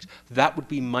conflict. That would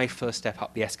be my first step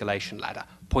up the escalation ladder,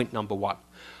 point number one.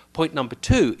 Point number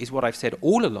two is what I've said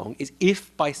all along, is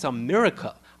if by some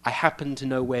miracle I happen to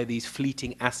know where these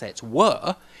fleeting assets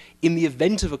were, in the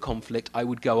event of a conflict, I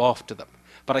would go after them.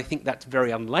 but I think that's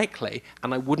very unlikely,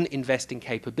 and I wouldn't invest in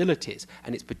capabilities,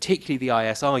 and it's particularly the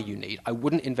ISR you need. I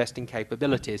wouldn't invest in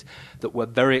capabilities that were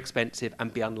very expensive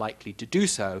and be unlikely to do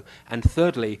so. And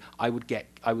thirdly, I would get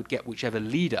whichever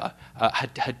leader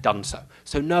had done so.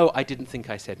 So no, I didn't think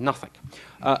I said nothing.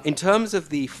 In terms of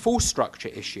the force structure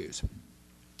issues,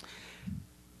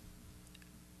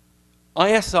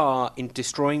 ISR in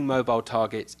destroying mobile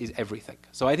targets is everything.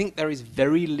 So I think there is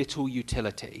very little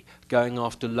utility going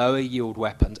after lower yield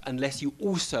weapons unless you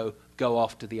also go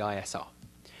after the ISR,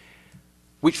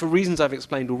 which for reasons I've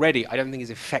explained already, I don't think is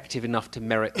effective enough to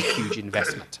merit a huge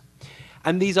investment.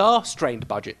 And these are strained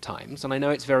budget times, and I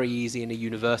know it's very easy in a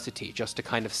university just to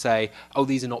kind of say, oh,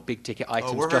 these are not big ticket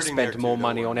items, just spend more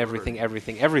money on everything.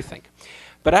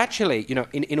 But actually, you know,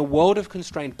 in a world of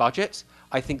constrained budgets,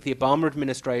 I think the Obama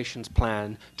administration's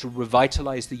plan to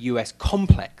revitalize the US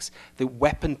complex, the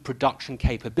weapon production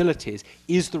capabilities,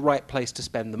 is the right place to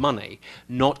spend the money,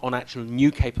 not on actual new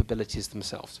capabilities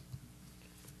themselves.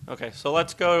 Okay, so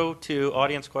let's go to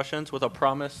audience questions with a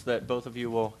promise that both of you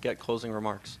will get closing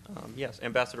remarks. Yes,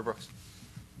 Ambassador Brooks.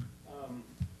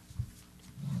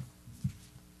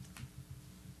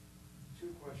 Two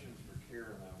questions for Keir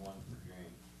and then one for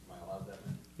Jane. Am I allowed that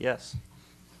many? Yes.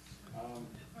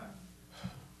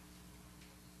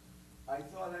 I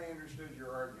thought I understood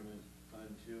your argument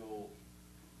until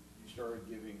you started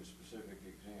giving specific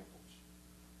examples.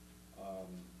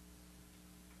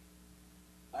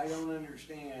 I don't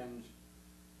understand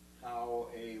how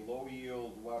a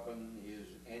low-yield weapon is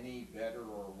any better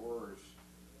or worse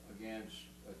against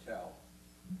a TEL.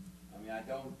 I mean, I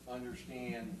don't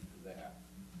understand that.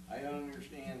 I don't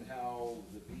understand how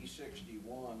the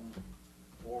B-61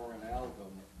 or an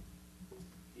Alcom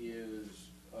is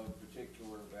of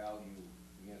particular value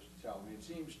against a TEL. I mean, it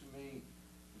seems to me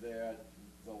that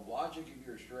the logic of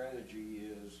your strategy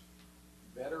is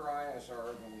better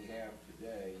ISR than we have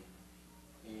today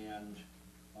and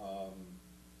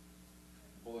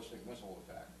ballistic missile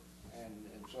attack. And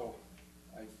so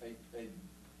I'd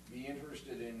be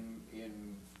interested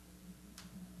in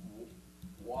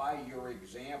why your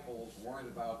examples weren't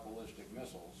about ballistic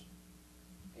missiles.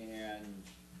 And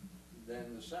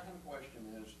then the second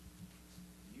question is,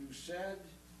 you said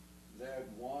that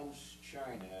once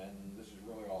China, and this is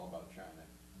really all about China,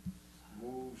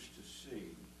 moves to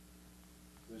sea,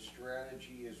 the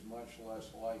strategy is much less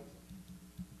likely.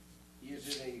 Is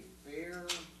it a fair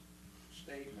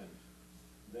statement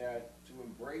that to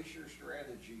embrace your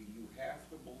strategy, you have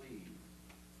to believe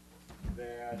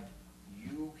that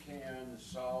you can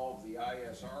solve the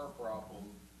ISR problem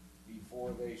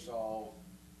before they solve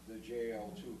the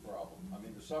JL2 problem? I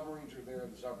mean, the submarines are there,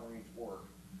 the submarines work.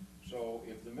 So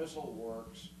if the missile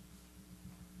works,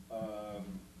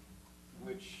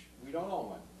 which we don't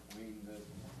know when. I mean, the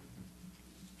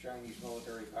Chinese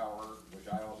military power, which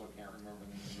I also can't remember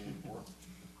the name for,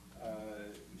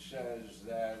 says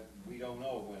that we don't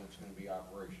know when it's going to be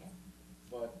operational.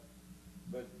 But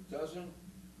doesn't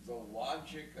the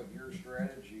logic of your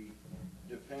strategy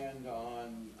depend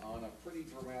on a pretty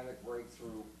dramatic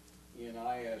breakthrough in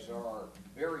ISR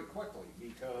very quickly,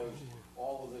 because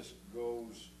all of this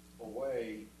goes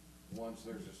away once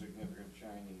there's a significant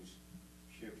Chinese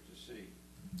shift to sea?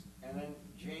 And then,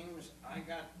 James, I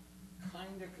got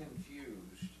kind of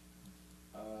confused.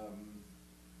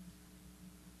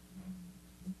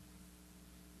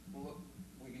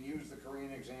 We can use the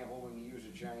Korean example, we can use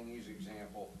a Chinese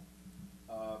example.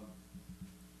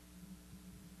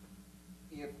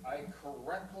 If I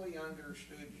correctly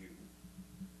understood you,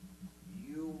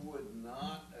 you would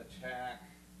not attack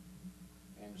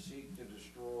and seek to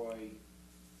destroy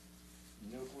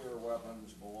nuclear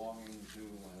weapons belonging to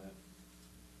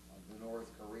the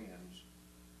North Koreans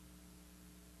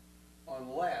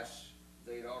unless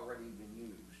they'd already been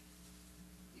used.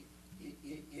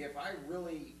 If I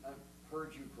really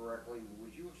heard you correctly,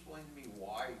 would you explain to me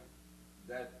why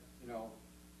that,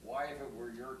 why if it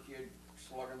were your kid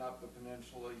slugging up the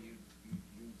peninsula, you'd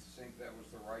think that was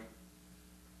the right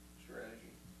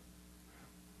strategy?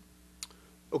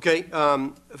 Okay,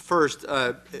 first,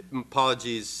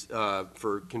 apologies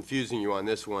for confusing you on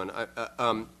this one.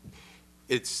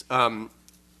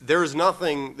 There's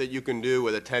nothing that you can do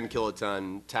with a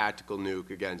 10-kiloton tactical nuke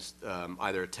against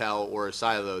either a TEL or a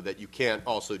silo that you can't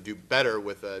also do better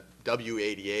with a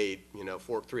W-88,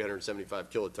 375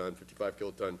 kiloton, 55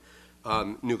 kiloton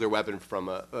nuclear weapon from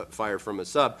fire from a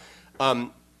sub.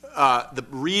 The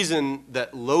reason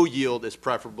that low yield is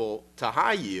preferable to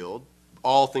high yield,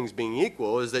 all things being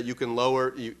equal, is that you can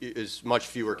lower is much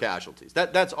fewer casualties.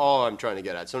 That's all I'm trying to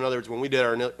get at. So in other words, when we did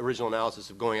our original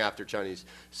analysis of going after Chinese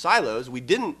silos, we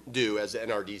didn't do, as the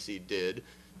NRDC did,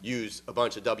 use a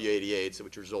bunch of W-88s,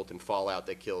 which result in fallout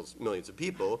that kills millions of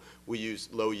people. We use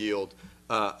low-yield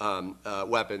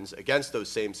weapons against those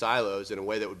same silos in a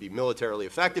way that would be militarily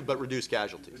effective but reduce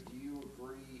casualties. But do you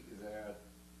agree that,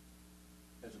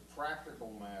 as a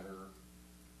practical matter,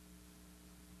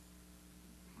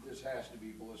 this has to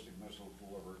be ballistic missile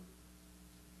delivered?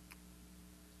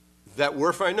 That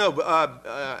we're fine, no, but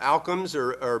Alcoms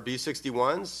or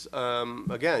B-61s,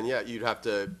 again, yeah, you'd have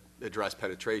to address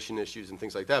penetration issues and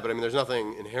things like that, but I mean, there's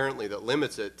nothing inherently that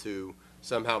limits it to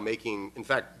somehow making, in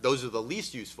fact, those are the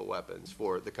least useful weapons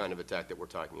for the kind of attack that we're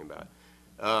talking about.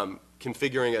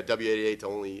 Configuring a W-88 to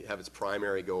only have its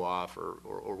primary go off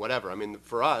or whatever. I mean,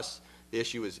 for us, the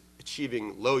issue is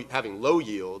having low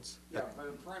yields. Yeah, but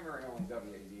the primary only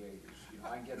W-88 is,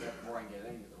 I can get that before I can get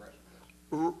any of the rest of this.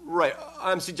 Right.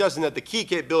 I'm suggesting that the key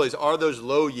capabilities are those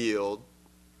low yield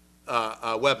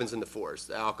weapons in the force,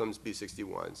 the Alcoms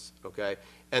B-61s, okay?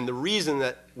 And the reason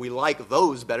that we like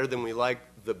those better than we like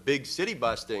the big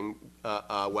city-busting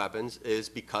weapons is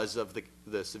because of the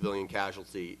civilian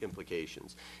casualty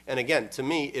implications. And again, to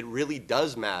me, it really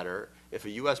does matter if a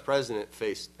U.S. president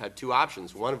had two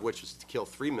options, one of which was to kill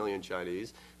 3 million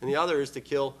Chinese, and the other is to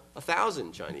kill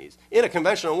 1,000 Chinese. In a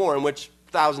conventional war in which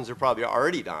thousands are probably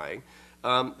already dying,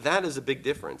 that is a big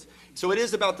difference. So it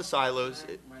is about the silos.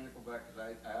 Mind to go back,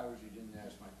 because I obviously didn't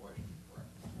ask my question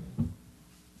correctly.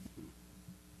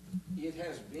 It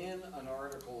has been an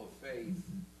article of faith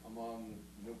among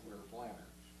nuclear planners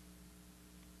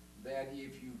that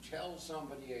if you tell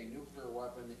somebody a nuclear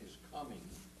weapon is coming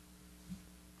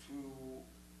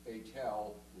to a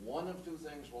tell, one of two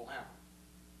things will happen.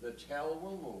 The tell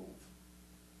will move,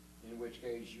 in which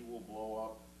case you will blow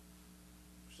up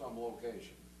some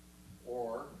location,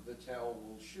 or the tell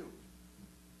will shoot.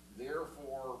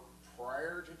 Therefore,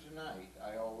 prior to tonight,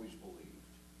 I always believed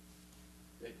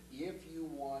that if you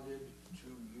wanted to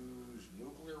use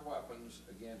nuclear weapons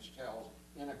against tells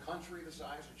in a country the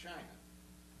size of China,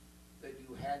 that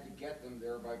you had to get them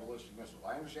there by ballistic missiles.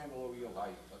 I understand the low yield, high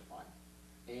yield, that's fine.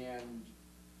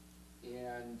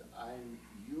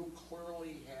 You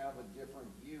clearly have a different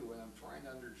view, and I'm trying to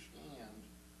understand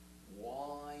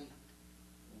why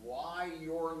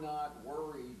you're not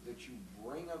worried that you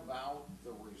bring about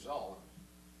the result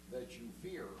that you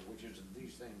fear, which is that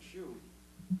these things shoot,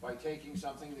 by taking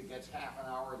something that gets half an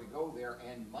hour to go there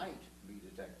and might be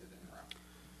detected en route.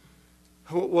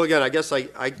 Well, again, I guess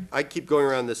I keep going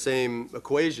around the same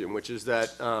equation, which is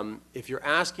that if you're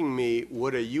asking me,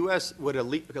 would a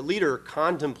leader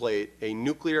contemplate a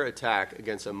nuclear attack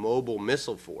against a mobile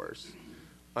missile force,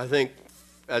 I think,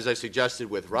 as I suggested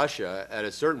with Russia, at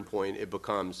a certain point it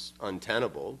becomes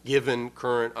untenable, given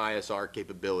current ISR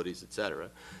capabilities, et cetera.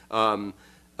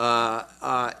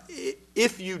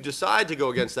 If you decide to go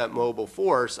against that mobile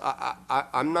force,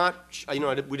 I'm not,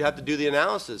 we'd have to do the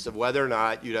analysis of whether or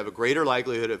not you'd have a greater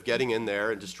likelihood of getting in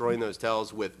there and destroying those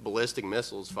tells with ballistic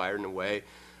missiles fired in a way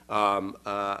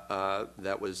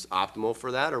that was optimal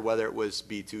for that, or whether it was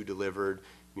B-2 delivered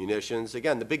munitions.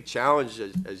 Again, the big challenge,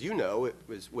 as you know, it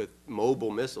was with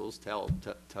mobile missiles,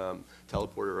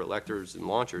 teleporter electors and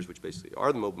launchers, which basically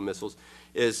are the mobile missiles,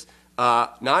 is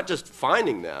not just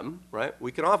finding them, right?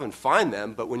 We can often find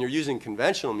them, but when you're using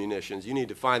conventional munitions, you need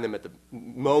to find them at the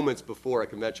moments before a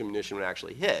conventional munition would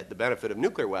actually hit. The benefit of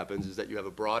nuclear weapons is that you have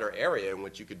a broader area in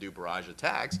which you could do barrage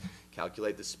attacks,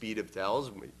 calculate the speed of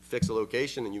tells, fix a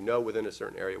location, and you know within a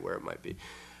certain area where it might be.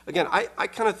 Again, I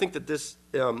kind of think that this,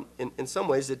 in some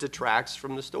ways, it detracts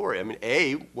from the story. I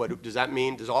mean, what does that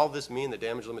mean? Does all of this mean the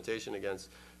damage limitation against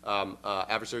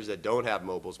adversaries that don't have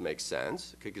mobiles makes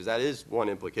sense? Because that is one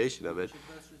implication of it.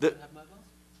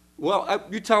 Well,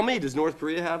 you tell me. Does North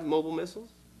Korea have mobile missiles?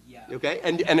 Yeah. Okay,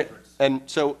 and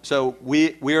so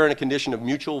we are in a condition of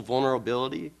mutual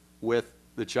vulnerability with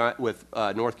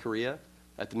North Korea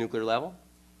at the nuclear level.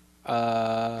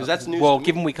 Because that's news. Well, to me.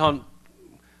 given we can't.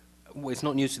 Well, it's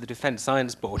not news to the Defense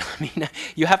Science Board. I mean,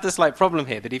 you have the slight problem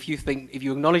here that if you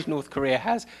acknowledge North Korea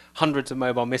has hundreds of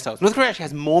mobile missiles, North Korea actually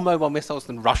has more mobile missiles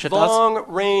than Russia does.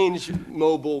 Long-range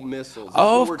mobile missiles. That's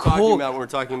Oh, what we're talking about when we're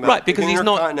talking about right, because he's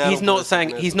not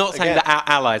saying missiles. that our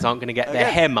allies aren't going to get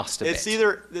their hair mussed a bit. It's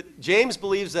either James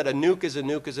believes that a nuke is a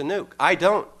nuke is a nuke. I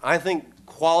don't. I think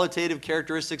qualitative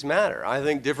characteristics matter. I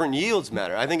think different yields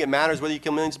matter. I think it matters whether you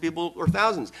kill millions of people or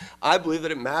thousands. I believe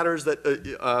that it matters that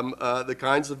the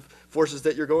kinds of forces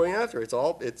that you're going after. It's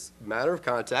a matter of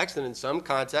context, and in some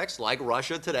contexts, like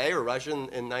Russia today or Russia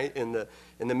in the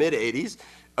mid '80s,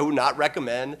 I would not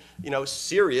recommend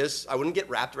serious. I wouldn't get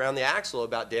wrapped around the axle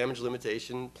about damage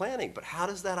limitation planning. But how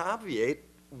does that obviate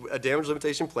a damage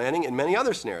limitation planning in many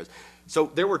other scenarios?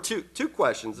 So there were two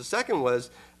questions. The second was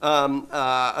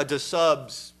De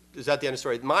subs is at the end of the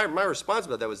story. My response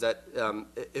about that was that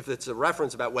if it's a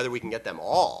reference about whether we can get them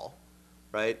all,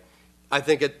 right? I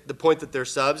think at the point that they're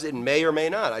subs, it may or may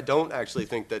not. I don't actually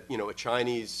think that, you know, a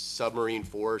Chinese submarine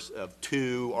force of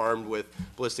 2 armed with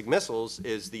ballistic missiles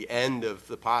is the end of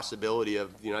the possibility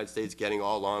of the United States getting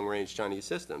all long-range Chinese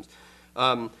systems.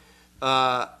 But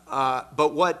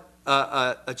what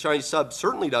a Chinese sub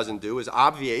certainly doesn't do is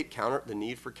obviate the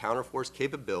need for counterforce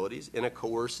capabilities in a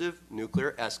coercive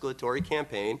nuclear escalatory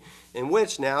campaign in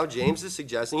which now James is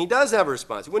suggesting he does have a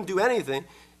response. He wouldn't do anything.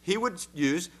 He would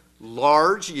use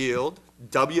large yield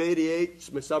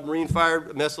W-88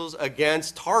 submarine-fired missiles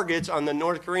against targets on the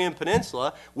North Korean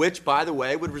peninsula, which, by the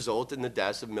way, would result in the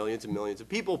deaths of millions and millions of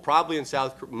people, probably in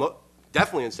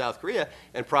definitely in South Korea,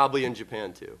 and probably in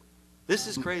Japan too. This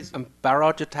is crazy. And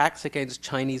barrage attacks against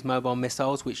Chinese mobile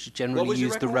missiles, which generally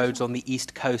use the roads on the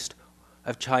east coast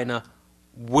of China,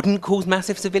 wouldn't cause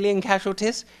massive civilian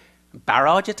casualties?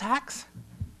 Barrage attacks?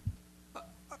 I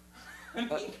mean,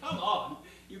 come on.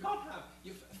 You can't have...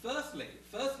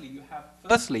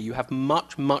 Firstly, you have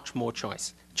much more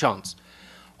chance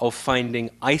of finding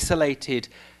isolated...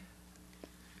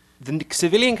 The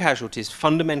civilian casualties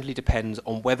fundamentally depends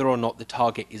on whether or not the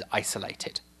target is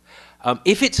isolated.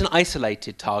 If it's an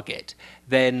isolated target,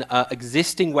 then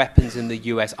existing weapons in the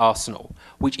US arsenal,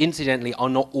 which incidentally are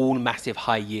not all massive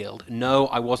high yield. No,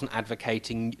 I wasn't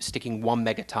advocating sticking 1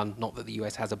 megaton, not that the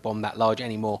US has a bomb that large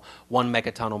anymore, 1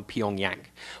 megaton on Pyongyang.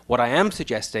 What I am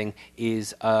suggesting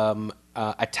is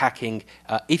attacking,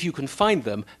 if you can find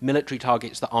them, military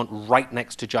targets that aren't right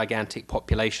next to gigantic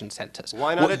population centers.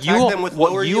 Why not attack them with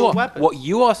lower yield weapons? What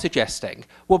you are suggesting,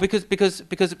 well, because at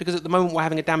the moment we're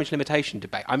having a damage limitation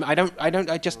debate.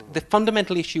 The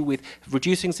fundamental issue with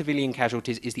reducing civilian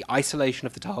casualties is the isolation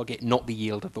of the target, not the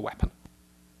yield of the weapon.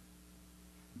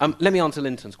 Let me answer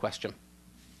Linton's question.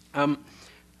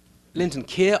 Linton,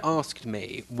 Keir asked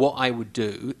me what I would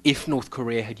do if North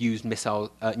Korea had used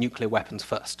nuclear weapons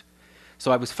first.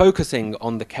 So I was focusing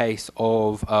on the case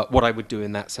of what I would do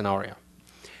in that scenario.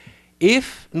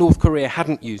 If North Korea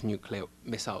hadn't used nuclear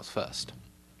missiles first,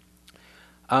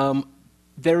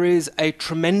 there is a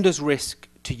tremendous risk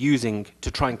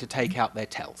to trying to take out their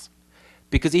tails.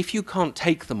 Because if you can't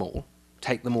take them all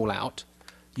out,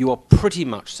 you are pretty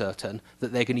much certain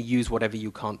that they're going to use whatever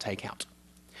you can't take out.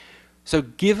 So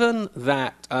given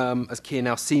that, as Keir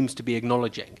now seems to be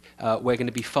acknowledging, we're going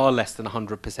to be far less than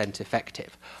 100%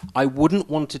 effective, I wouldn't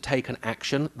want to take an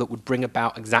action that would bring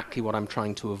about exactly what I'm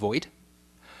trying to avoid.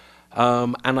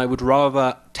 And I would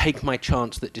rather take my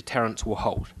chance that deterrence will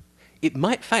hold. It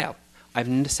might fail.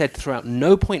 I've said throughout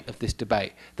no point of this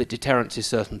debate that deterrence is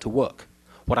certain to work.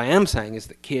 What I am saying is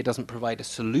that Keir doesn't provide a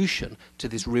solution to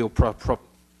this real problem.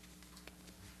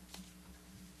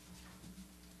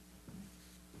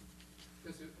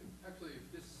 Actually,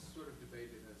 this sort of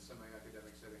debate in a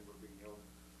semi-academic setting were being held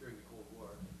during the Cold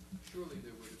War, surely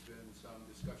there would have been some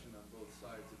discussion on both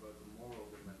sides about the moral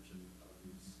dimension of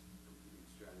these competing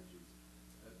strategies.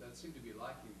 That seemed to be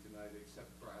lacking tonight,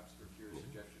 except perhaps for Keir's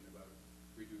suggestion about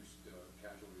reduced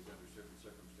casualties under certain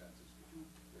circumstances. Could you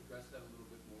address that a little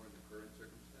bit more in the current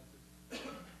circumstances?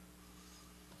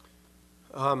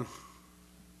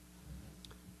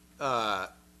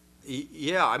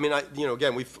 Yeah, I mean,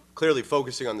 again, we've clearly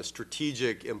focusing on the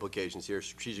strategic implications here,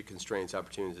 strategic constraints,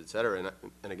 opportunities, et cetera.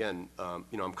 And again,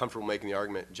 I'm comfortable making the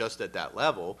argument just at that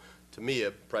level. To me,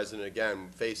 a president, again,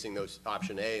 facing those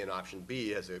option A and option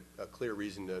B has a clear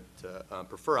reason to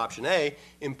prefer option A,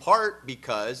 in part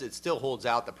because it still holds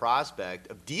out the prospect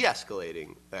of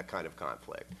de-escalating that kind of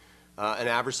conflict. An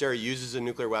adversary uses a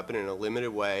nuclear weapon in a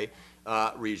limited way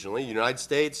regionally. The United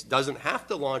States doesn't have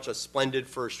to launch a splendid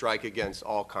first strike against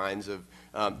all kinds of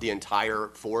the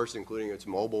entire force, including its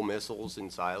mobile missiles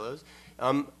and silos.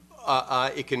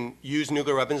 It can use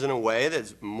nuclear weapons in a way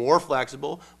that's more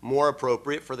flexible, more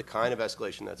appropriate for the kind of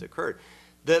escalation that's occurred.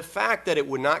 The fact that it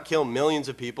would not kill millions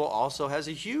of people also has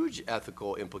a huge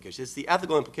ethical implication. It's the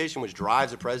ethical implication which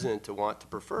drives a president to want to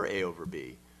prefer A over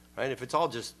B, right? If it's all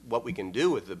just what we can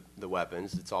do with the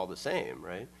weapons, it's all the same,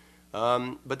 right?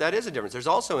 But that is a difference. There's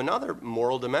also another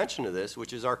moral dimension to this,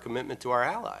 which is our commitment to our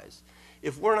allies.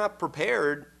 If we're not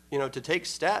prepared, to take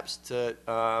steps to,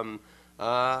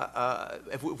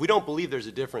 if we don't believe there's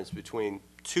a difference between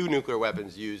 2 nuclear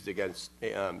weapons used against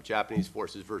Japanese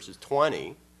forces versus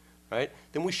 20, right,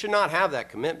 then we should not have that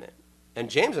commitment. And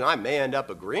James and I may end up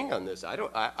agreeing on this. I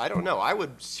don't know. I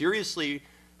would seriously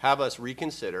have us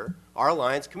reconsider our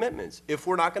alliance commitments if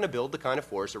we're not going to build the kind of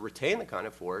force or retain the kind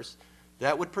of force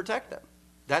that would protect them.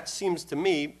 That seems to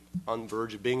me on the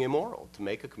verge of being immoral, to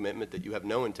make a commitment that you have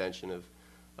no intention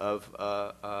of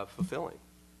fulfilling.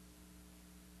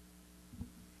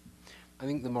 I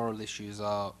think the moral issues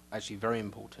are actually very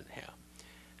important here.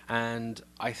 And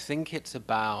I think it's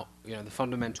about, the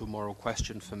fundamental moral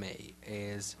question for me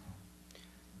is,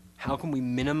 how can we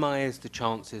minimize the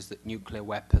chances that nuclear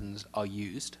weapons are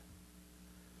used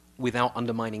without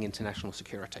undermining international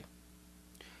security?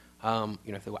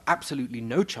 If there were absolutely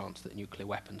no chance that nuclear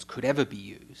weapons could ever be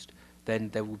used, then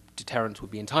deterrence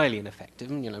would be entirely ineffective,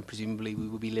 and presumably we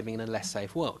would be living in a less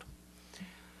safe world.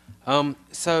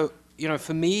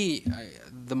 For me,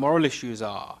 the moral issues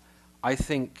are, I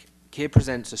think Keir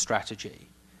presents a strategy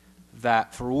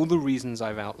that, for all the reasons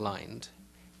I've outlined,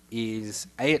 is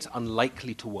A, it's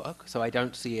unlikely to work, so I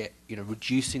don't see it,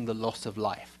 reducing the loss of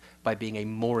life by being a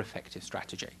more effective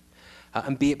strategy.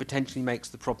 And B, it potentially makes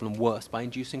the problem worse by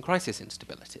inducing crisis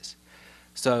instabilities.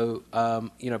 So,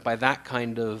 by that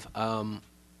kind of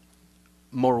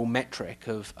moral metric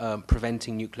of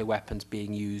preventing nuclear weapons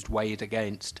being used, weighed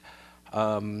against,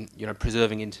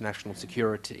 preserving international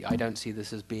security, I don't see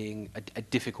this as being a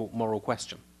difficult moral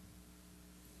question.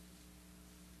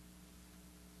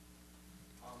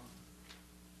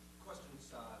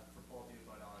 Questions for both of you,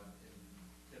 but in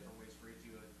different ways for each of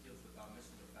you. It deals with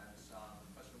missile defense.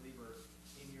 Professor Lieber,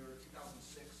 in your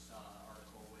 2006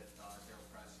 article with Daryl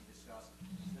Press, you discussed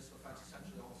missile defense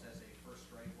essentially almost as a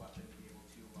first-strike weapon to be able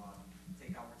to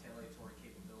take out retaliatory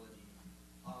capability.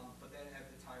 But then at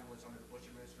the time was under the Bush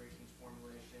administration's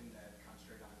formulation that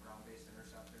concentrated on ground-based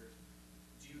interceptors.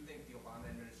 Do you think the Obama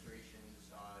administration's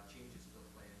changes to the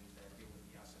plan that deal with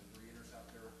the SM-3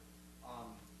 interceptor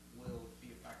will be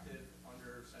effective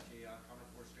under such a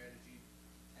counterforce strategy?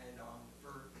 And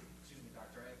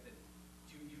Dr. Acton,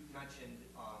 you mentioned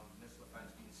missile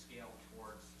defense being scaled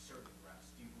towards certain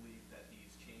threats. Do you believe that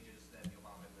these changes that the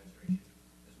Obama administration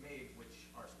has made, which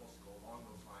are supposed to go along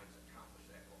those lines, accomplish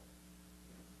that goal?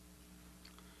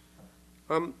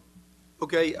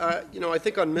 Okay, I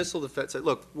think on missile defense,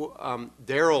 look,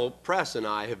 Daryl Press and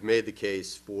I have made the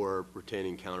case for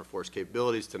retaining counterforce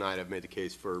capabilities. Tonight I've made the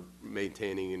case for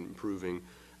maintaining and improving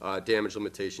damage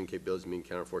limitation capabilities, meaning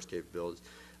counterforce capabilities.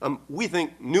 We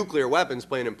think nuclear weapons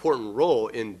play an important role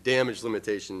in damage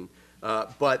limitation,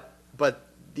 but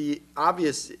the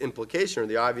obvious implication or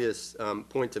the obvious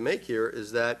point to make here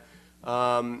is that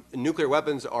nuclear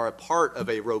weapons are a part of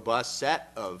a robust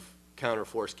set of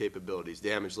counterforce capabilities,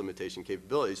 damage limitation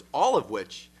capabilities, all of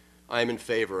which I'm in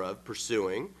favor of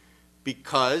pursuing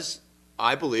because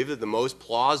I believe that the most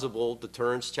plausible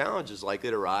deterrence challenge is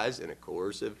likely to arise in a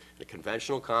coercive, in a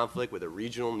conventional conflict with a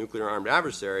regional nuclear armed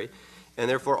adversary, and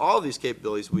therefore all of these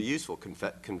capabilities will be useful.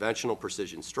 Conventional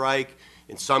precision strike,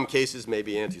 in some cases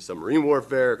maybe anti-submarine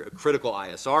warfare, critical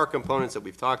ISR components that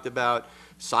we've talked about,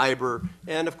 cyber,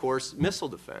 and of course missile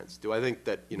defense. Do I think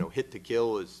that hit to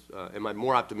kill is, am I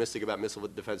more optimistic about missile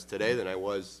defense today than I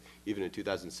was even in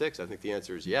 2006? I think the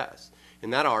answer is yes. In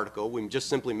that article, we just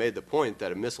simply made the point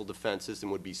that a missile defense system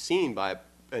would be seen by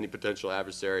any potential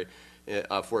adversary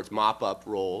for its mop-up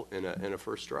role in a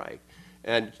first strike.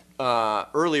 And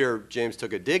earlier, James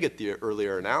took a dig at the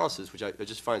earlier analysis, which I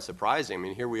just find surprising. I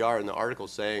mean, here we are in the article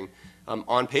saying,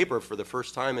 on paper, for the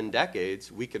first time in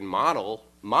decades, we can model,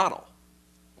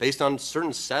 based on a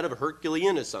certain set of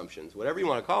Herculean assumptions, whatever you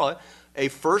want to call it, a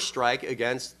first strike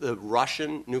against the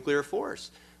Russian nuclear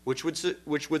force, which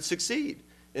would succeed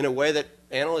in a way that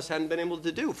analysts hadn't been able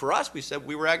to do. For us, we said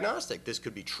we were agnostic. This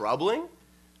could be troubling,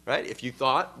 right? If you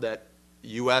thought that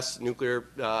U.S. nuclear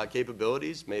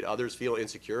capabilities made others feel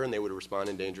insecure and they would respond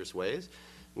in dangerous ways.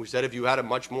 We said if you had a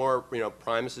much more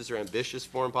primacist or ambitious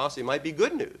foreign policy, it might be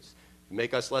good news,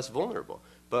 make us less vulnerable.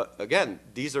 But again,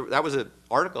 that was an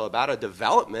article about a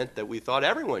development that we thought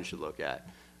everyone should look at.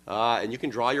 And you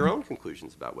can draw your own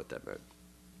conclusions about what that meant.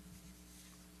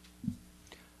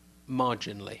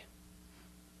 Marginally.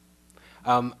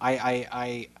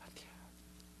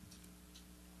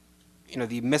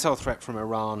 The missile threat from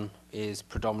Iran is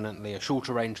predominantly a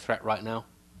shorter range threat right now.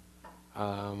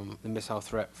 The missile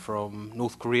threat from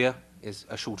North Korea is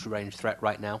a shorter range threat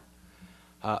right now.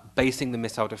 Basing the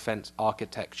missile defense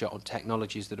architecture on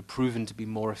technologies that are proven to be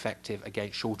more effective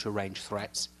against shorter range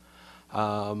threats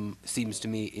seems to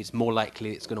me it's more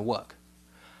likely it's going to work.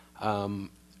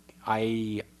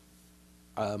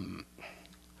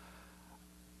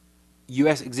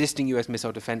 Existing U.S.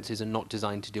 missile defenses are not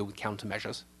designed to deal with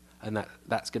countermeasures, and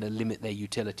that's going to limit their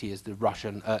utility as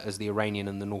the Iranian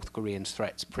and the North Korean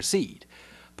threats proceed.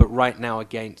 But right now,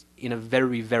 in a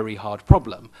very, very hard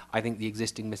problem, I think the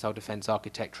existing missile defense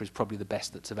architecture is probably the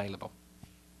best that's available.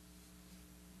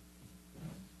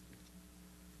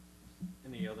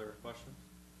 Any other questions?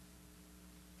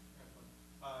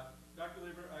 Dr.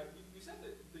 Lieber, you said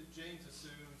that James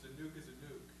assumes a nuke is a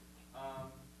nuke.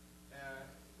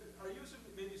 Are you assuming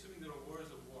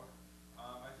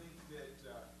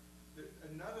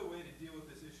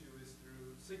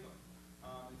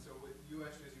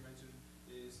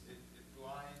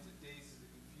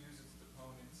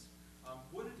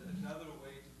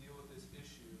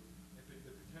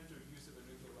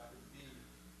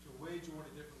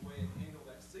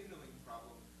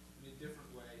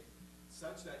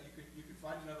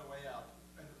find another way out,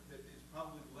 and that is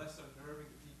probably less unnerving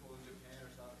to people in Japan or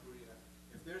South Korea.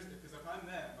 Because if I'm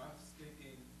them, I'm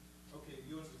thinking, okay,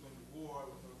 the U.S. is going to war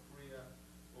with North Korea,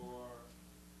 or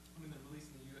the Middle East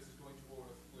and the U.S. is going to war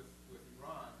with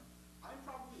Iran. I'm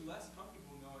probably less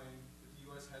comfortable knowing that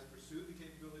the U.S. has pursued the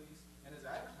capabilities and has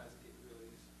advertised the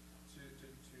capabilities to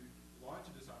launch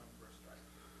a disarming first strike.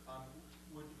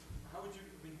 How would you,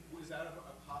 is that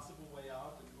a possible way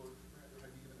out, or have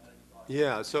you given that any thought?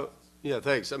 Yeah, so, yeah,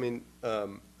 thanks. I mean,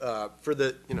 for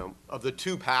the, of the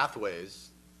two pathways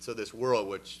to this world,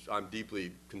 which I'm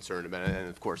deeply concerned about, and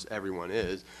of course everyone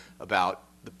is, about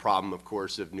the problem, of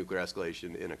course, of nuclear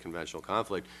escalation in a conventional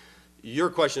conflict,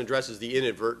 your question addresses the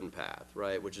inadvertent path,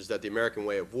 right, which is that the American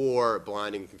way of war,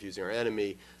 blinding and confusing our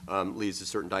enemy, leads to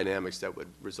certain dynamics that would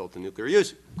result in nuclear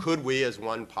use. Could we, as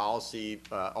one policy,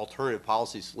 alternative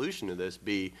policy solution to this,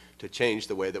 be to change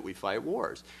the way that we fight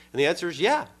wars? And the answer is,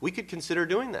 yeah, we could consider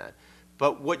doing that.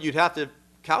 But what you'd have to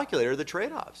calculate are the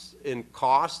trade-offs in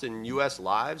cost and U.S.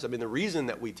 lives. I mean, the reason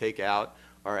that we take out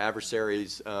our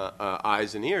adversaries'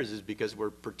 eyes and ears is because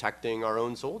we're protecting our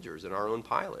own soldiers and our own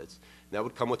pilots. And that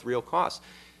would come with real costs.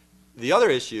 The other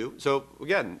issue, so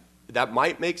again, that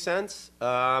might make sense,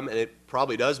 and it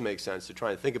probably does make sense to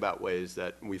try and think about ways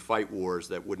that we fight wars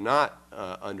that would not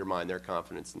undermine their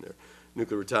confidence in their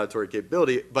nuclear retaliatory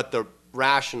capability, but the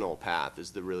rational path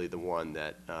is really the one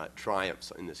that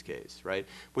triumphs in this case, right?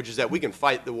 Which is that we can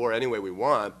fight the war any way we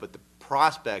want, but the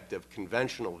prospect of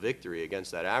conventional victory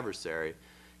against that adversary,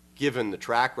 given the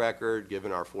track record,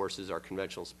 given our forces, our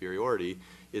conventional superiority,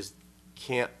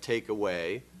 can't take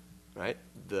away, right,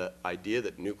 the idea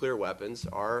that nuclear weapons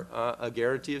are a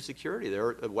guarantee of security.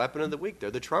 They're a weapon of the weak.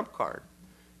 They're the trump card.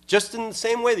 Just in the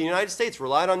same way the United States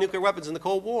relied on nuclear weapons in the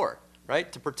Cold War,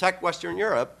 right, to protect Western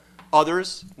Europe,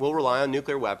 others will rely on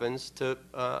nuclear weapons to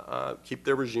keep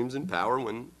their regimes in power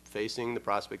when facing the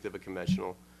prospect of a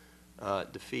conventional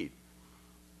defeat.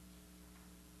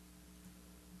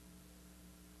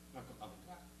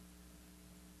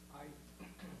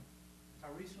 I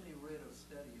recently read a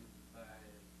study by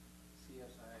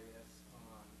CSIS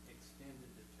on extended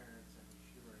deterrence and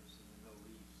assurance in the Middle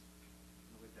East,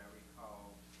 in which I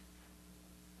recall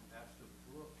Ambassador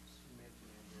Brooks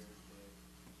mentioned in there that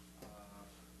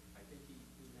I think he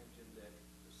mentioned that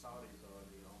the Saudis are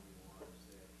the only ones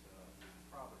that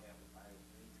probably have a vital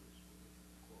interest with it,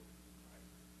 quote, right?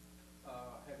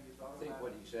 Have you thought about it? I think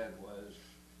what he said was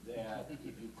that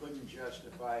if you couldn't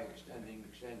justify extended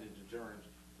deterrence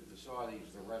to the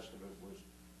Saudis, the rest of it was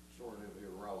sort of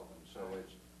irrelevant. So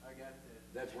I got that.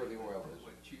 That's where the oil is.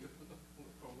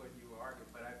 From what you argued,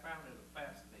 but I found it a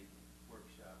fascinating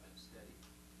workshop and study.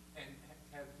 And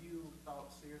have you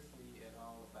thought seriously at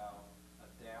all about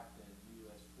adapting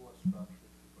U.S. force structure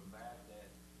to provide that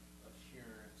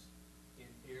assurance in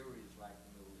areas like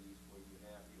the Middle East where you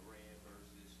have Iran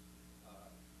versus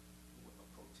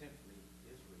potentially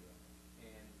Israel?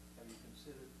 And have you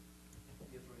considered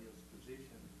Israel's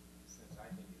position, since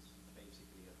I think it's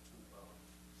basically a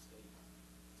two-state,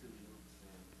 two nukes,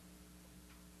 and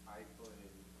Haifa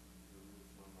and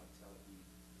Jerusalem, Tel Aviv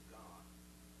is gone.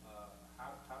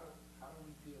 How do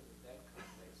we deal with that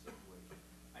complex situation?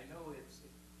 I know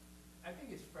I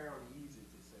think it's fairly easy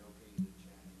to say, okay, the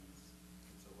Chinese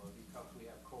and so on, because we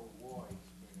have Cold War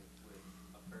experience with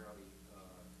a fairly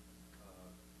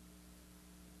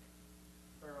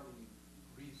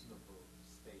reasonable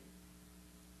state,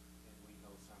 and we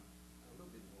know a little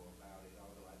bit more about it,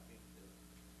 although I think the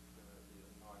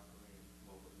North Korean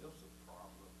mobile missile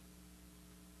problem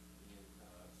in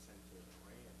central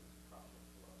Iran is a problem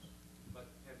for us. But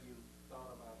have you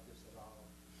thought about this at all?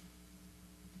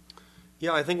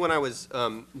 Yeah, I think when I was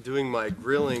doing my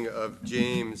grilling of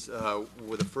James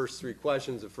with the first three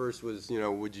questions, the first was,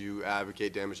 would you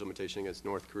advocate damage limitation against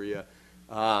North Korea?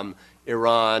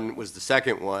 Iran was the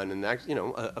second one, and that,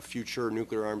 a future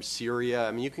nuclear-armed Syria.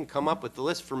 I mean, you can come up with the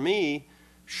list. For me,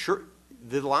 sure,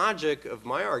 the logic of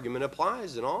my argument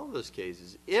applies in all of those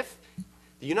cases. If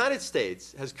the United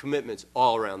States has commitments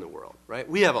all around the world, right?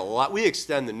 We have a lot. We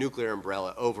extend the nuclear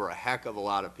umbrella over a heck of a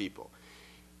lot of people.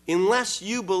 Unless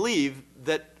you believe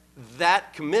that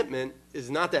that commitment is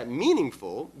not that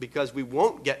meaningful, because we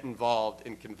won't get involved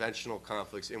in conventional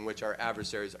conflicts in which our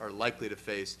adversaries are likely to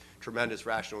face tremendous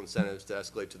rational incentives to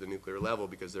escalate to the nuclear level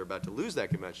because they're about to lose that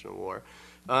conventional war,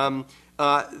 well,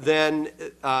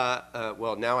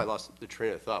 now I lost the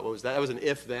train of thought. What was that? That was an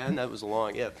if-then. That was a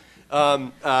long if.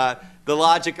 The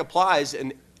logic applies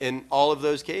in all of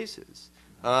those cases.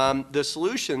 The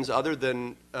solutions, other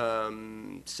than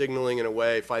signaling in a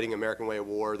way, fighting American way of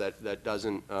war that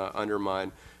doesn't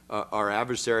undermine our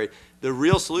adversary. The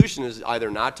real solution is either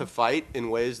not to fight in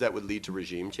ways that would lead to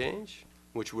regime change,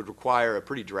 which would require a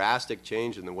pretty drastic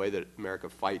change in the way that America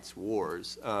fights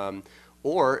wars,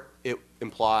 or it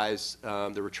implies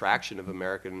the retraction of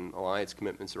American alliance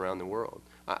commitments around the world.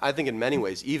 I think in many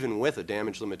ways, even with a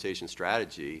damage limitation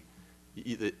strategy,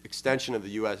 the extension of the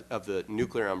U.S. of the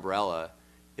nuclear umbrella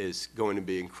is going to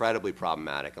be incredibly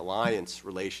problematic. Alliance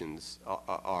relations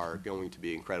are going to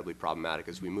be incredibly problematic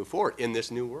as we move forward in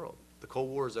this new world. The Cold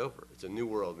War is over. It's a new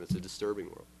world, and it's a disturbing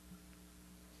world.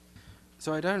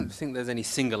 So I don't think there's any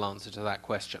single answer to that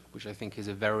question, which I think is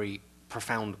a very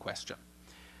profound question.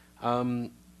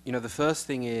 You know, the first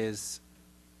thing is,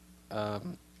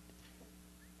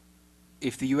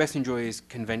 if the US enjoys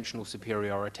conventional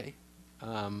superiority,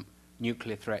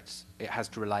 nuclear threats, it has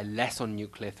to rely less on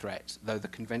nuclear threats, though the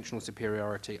conventional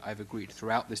superiority, I've agreed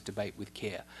throughout this debate with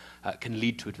Keir, can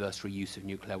lead to adversary use of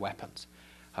nuclear weapons.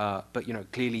 But you know,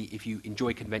 clearly, if you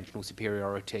enjoy conventional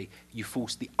superiority, you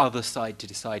force the other side to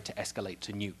decide to escalate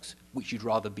to nukes, which you'd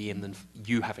rather be in than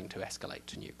you having to escalate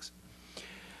to nukes.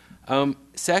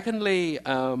 Secondly,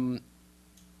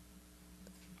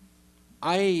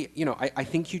 I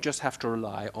think you just have to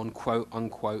rely on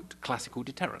quote-unquote classical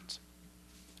deterrence,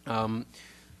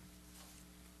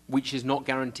 which is not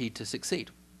guaranteed to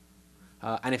succeed.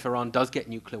 And if Iran does get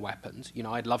nuclear weapons, you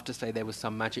know, I'd love to say there was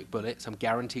some magic bullet, some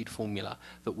guaranteed formula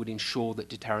that would ensure that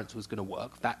deterrence was going to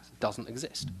work. That doesn't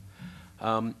exist.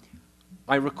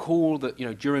 I recall that, you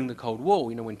know, during the Cold War,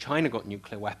 you know, when China got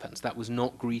nuclear weapons, that was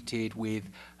not greeted with,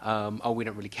 oh, we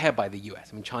don't really care by the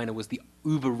US. I mean, China was the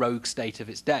uber rogue state of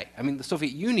its day. I mean, the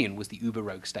Soviet Union was the uber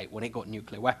rogue state when it got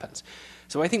nuclear weapons.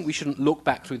 So I think we shouldn't look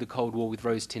back through the Cold War with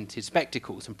rose-tinted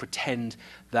spectacles and pretend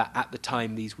that at the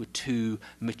time these were two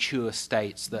mature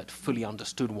states that fully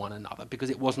understood one another, because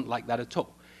it wasn't like that at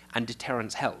all. And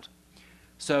deterrence held.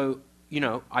 So, you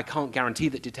know, I can't guarantee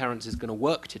that deterrence is going to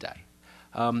work today.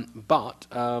 But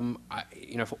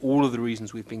you know, for all of the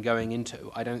reasons we've been going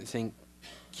into, I don't think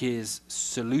Keir's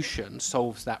solution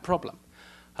solves that problem.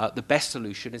 The best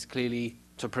solution is clearly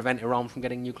to prevent Iran from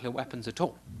getting nuclear weapons at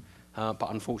all. But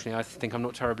unfortunately, I think I'm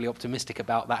not terribly optimistic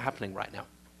about that happening right now.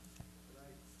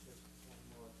 Just one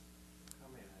more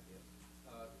comment, I guess.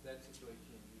 That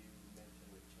situation you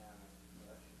mentioned with China and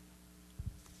Russia.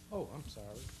 Oh, I'm sorry.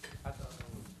 I thought I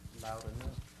was loud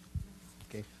enough.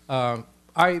 Okay.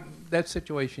 That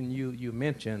situation you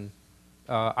mentioned,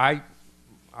 I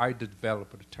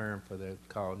developed a term for that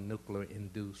called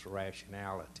nuclear-induced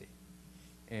rationality.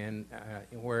 And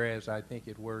whereas I think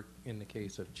it worked in the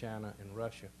case of China and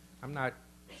Russia, I'm not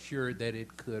sure that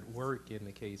it could work in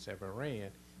the case of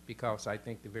Iran, because I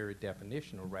think the very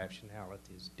definition of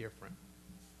rationality is different.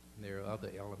 And there are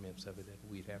other elements of it that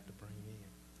we'd have to bring in.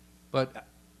 But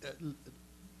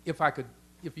if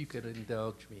you could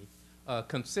indulge me,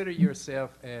 consider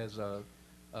yourself as a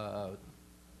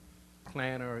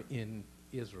planner in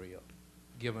Israel,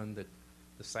 given the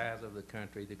size of the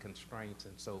country, the constraints,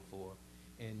 and so forth.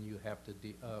 And you have to,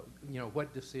 you know,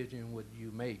 what decision would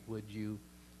you make? Would you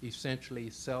essentially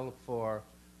settle for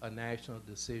a national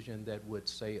decision that would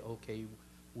say, okay,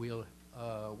 we'll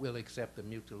accept the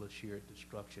mutual assured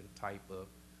destruction type of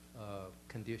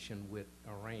condition with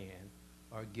Iran,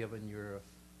 or given your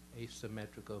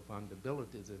asymmetrical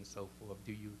vulnerabilities and so forth,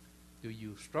 do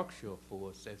you structure a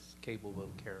force that's capable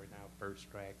of carrying out first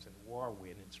strikes and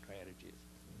war-winning strategies?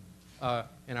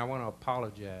 And I want to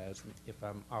apologize if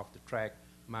I'm off the track.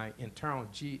 My internal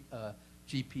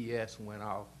GPS went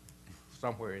off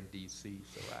somewhere in D.C.,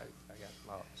 so I got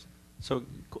lost. So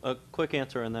a quick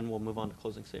answer, and then we'll move on to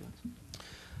closing statements.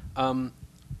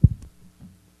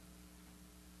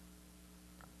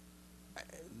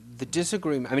 The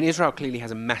disagreement, I mean, Israel clearly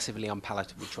has a massively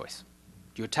unpalatable choice.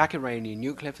 Do you attack Iranian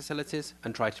nuclear facilities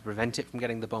and try to prevent it from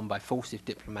getting the bomb by force if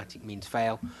diplomatic means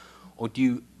fail, or do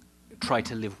you try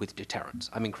to live with deterrence?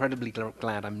 I'm incredibly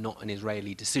glad I'm not an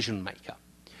Israeli decision maker.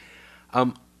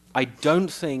 I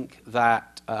don't think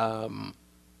that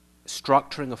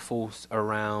structuring a force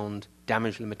around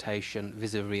damage limitation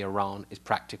vis-a-vis Iran is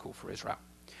practical for Israel.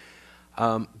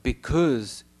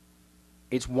 Because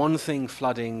it's one thing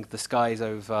flooding the skies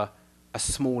over a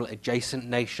small adjacent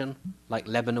nation like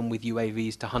Lebanon with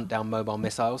UAVs to hunt down mobile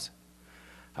missiles.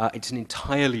 It's an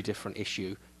entirely different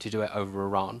issue to do it over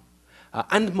Iran.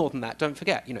 And more than that, don't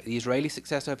forget, you know, the Israeli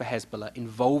success over Hezbollah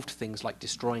involved things like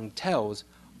destroying TELs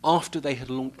after they had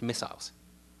launched missiles.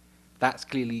 That's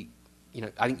clearly, you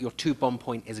know, I think your two-bomb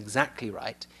point is exactly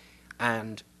right.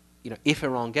 And, you know, if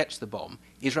Iran gets the bomb,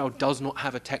 Israel does not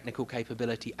have a technical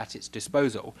capability at its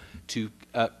disposal to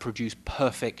produce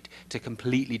perfect, to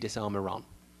completely disarm Iran.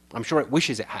 I'm sure it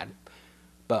wishes it had,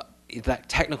 but that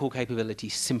technical capability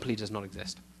simply does not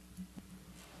exist.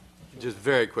 Just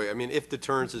very quick, I mean, if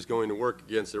deterrence is going to work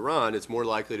against Iran, it's more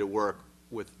likely to work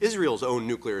with Israel's own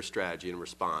nuclear strategy in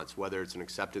response, whether it's an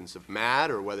acceptance of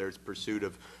MAD or whether it's pursuit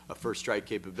of a first strike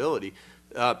capability.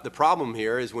 The problem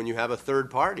here is when you have a third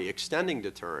party extending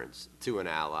deterrence to an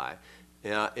ally,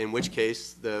 in which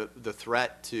case the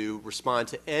threat to respond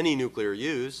to any nuclear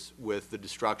use with the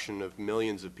destruction of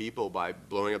millions of people by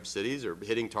blowing up cities or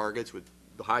hitting targets with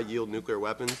high-yield nuclear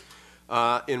weapons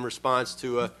in response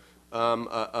to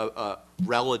a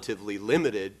relatively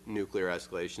limited nuclear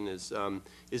escalation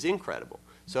is incredible.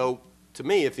 So to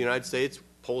me, if the United States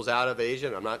pulls out of Asia,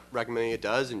 and I'm not recommending it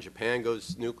does, and Japan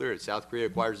goes nuclear, and South Korea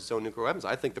acquires its own nuclear weapons,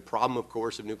 I think the problem of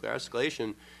coercive nuclear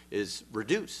escalation is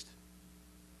reduced.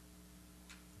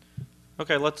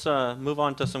 Okay, let's move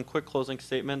on to some quick closing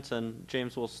statements, and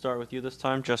James, we'll start with you this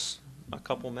time, just a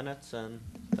couple minutes, and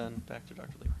then back to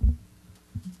Dr. Lieber.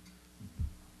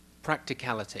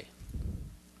 Practicality,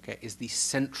 okay, is the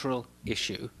central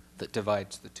issue that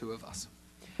divides the two of us.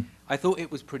 I thought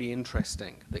it was pretty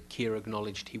interesting that Keir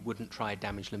acknowledged he wouldn't try a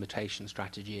damage limitation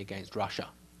strategy against Russia,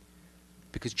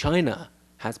 because China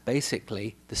has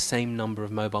basically the same number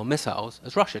of mobile missiles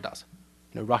as Russia does.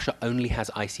 You know, Russia only has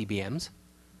ICBMs.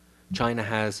 China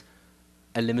has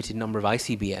a limited number of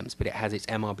ICBMs, but it has its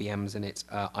MRBMs and its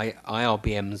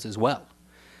IRBMs as well.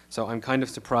 So I'm kind of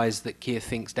surprised that Keir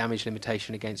thinks damage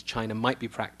limitation against China might be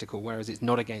practical, whereas it's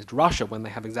not against Russia when they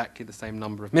have exactly the same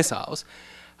number of missiles,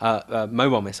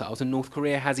 mobile missiles, and North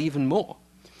Korea has even more.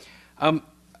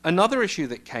 Another issue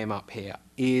that came up here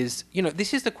is, you know,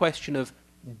 this is the question of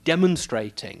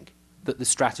demonstrating that the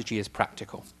strategy is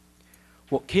practical.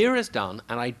 What Keir has done,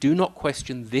 and I do not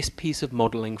question this piece of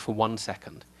modeling for 1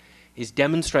 second, is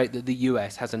demonstrate that the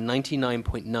US has a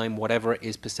 99.9 whatever it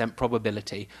is %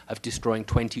 probability of destroying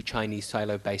 20 Chinese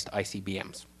silo-based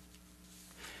ICBMs.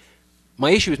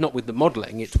 My issue is not with the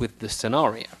modeling, it's with the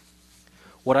scenario.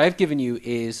 What I've given you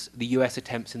is the US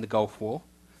attempts in the Gulf War,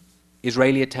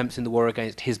 Israeli attempts in the war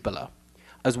against Hezbollah,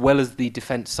 as well as the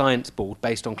Defense Science Board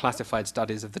based on classified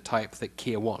studies of the type that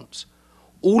Keir wants,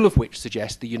 all of which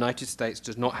suggest the United States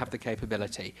does not have the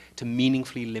capability to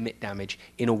meaningfully limit damage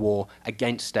in a war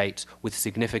against states with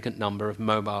significant number of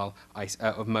mobile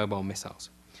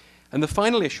missiles. And the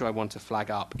final issue I want to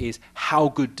flag up is how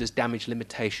good does damage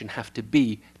limitation have to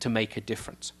be to make a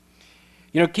difference?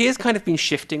 You know, Keir's kind of been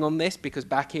shifting on this because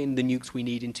back in The Nukes We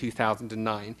Need in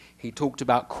 2009, he talked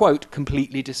about, quote,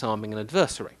 completely disarming an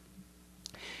adversary.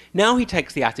 Now he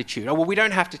takes the attitude, oh, well, we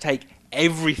don't have to take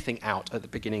everything out at the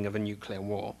beginning of a nuclear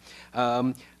war.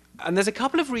 And there's a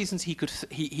couple of reasons he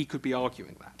could be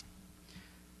arguing that.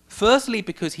 Firstly,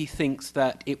 because he thinks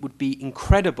that it would be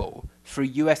incredible for a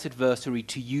US adversary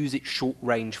to use its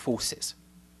short-range forces.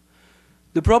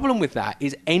 The problem with that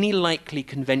is any likely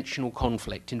conventional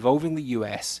conflict involving the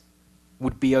US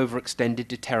would be over extended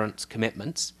deterrence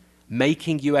commitments,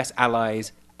 making US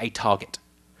allies a target.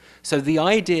 So the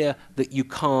idea that you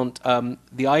can't,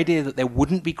 the idea that there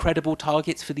wouldn't be credible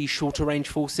targets for these shorter range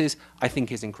forces, I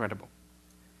think is incredible.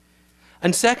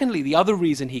 And secondly, the other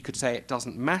reason he could say it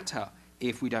doesn't matter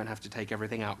if we don't have to take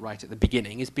everything out right at the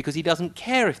beginning is because he doesn't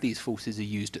care if these forces are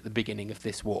used at the beginning of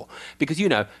this war. Because, you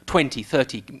know, 20,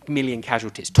 30 million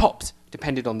casualties, tops,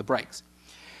 depended on the breaks.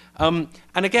 And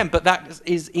again, but that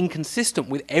is inconsistent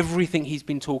with everything he's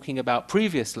been talking about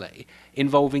previously,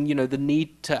 involving, you know, the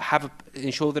need to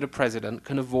ensure that a president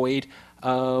can avoid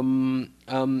a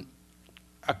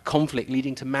conflict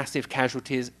leading to massive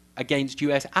casualties against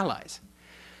US allies.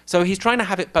 So he's trying to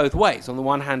have it both ways. On the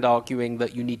one hand, arguing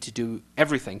that you need to do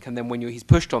everything, and then when he's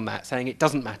pushed on that, saying it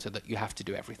doesn't matter that you have to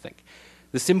do everything.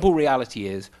 The simple reality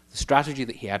is the strategy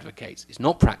that he advocates is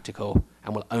not practical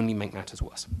and will only make matters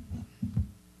worse.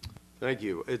 Thank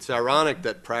you. It's ironic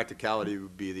that practicality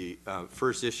would be the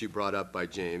first issue brought up by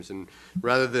James, and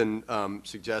rather than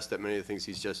suggest that many of the things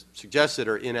he's just suggested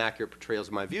are inaccurate portrayals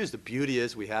of my views, the beauty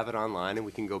is we have it online and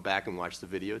we can go back and watch the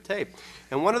videotape.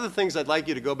 And one of the things I'd like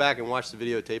you to go back and watch the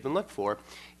videotape and look for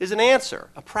is an answer,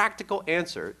 a practical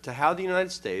answer to how the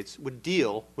United States would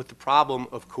deal with the problem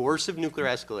of coercive nuclear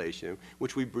escalation,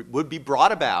 which would be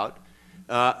brought about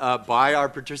by our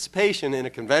participation in a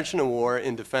conventional war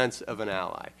in defense of an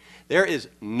ally. There is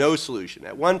no solution.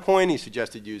 At one point, he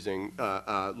suggested using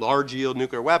large-yield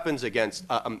nuclear weapons against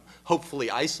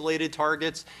hopefully isolated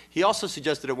targets. He also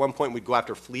suggested at one point we'd go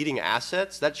after fleeting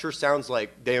assets. That sure sounds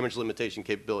like damage limitation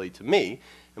capability to me.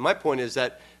 And my point is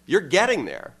that you're getting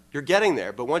there. You're getting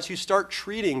there. But once you start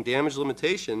treating damage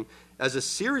limitation as a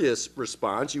serious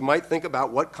response, you might think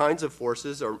about what kinds of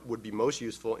forces would be most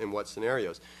useful in what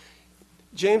scenarios.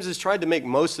 James has tried to make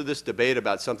most of this debate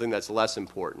about something that's less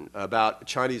important, about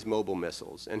Chinese mobile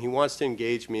missiles. And he wants to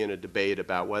engage me in a debate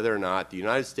about whether or not the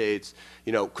United States,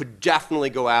 could definitely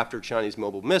go after Chinese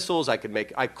mobile missiles. I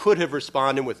could have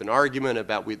responded with an argument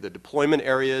about the deployment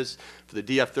areas for the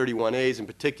DF-31As in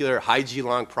particular,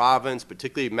 Haijilong province,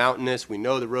 particularly mountainous. We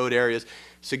know the road areas.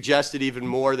 Suggested even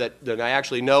more than I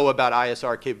actually know about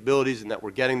ISR capabilities and that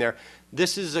we're getting there.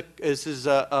 This is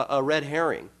a red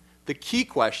herring. The key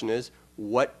question is,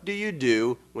 what do you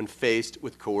do when faced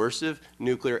with coercive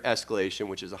nuclear escalation,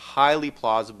 which is a highly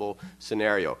plausible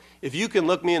scenario? If you can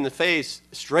look me in the face,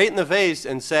 straight in the face,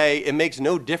 and say it makes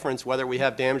no difference whether we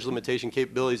have damage limitation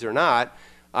capabilities or not,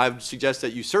 I would suggest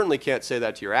that you certainly can't say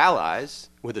that to your allies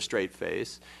with a straight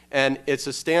face. And it's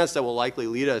a stance that will likely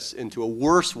lead us into a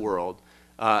worse world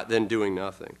than doing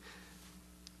nothing.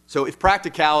 So if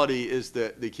practicality is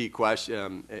the key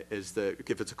question, if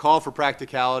it's a call for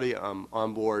practicality, I'm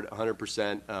on board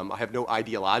 100%. I have no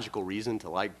ideological reason to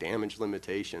like damage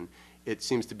limitation. It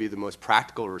seems to be the most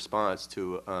practical response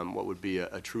to what would be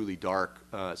a truly dark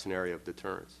scenario of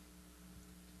deterrence.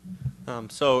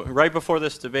 So right before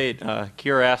this debate,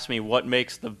 Keir asked me what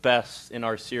makes the best in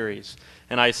our series.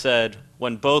 And I said,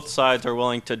 when both sides are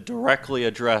willing to directly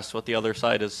address what the other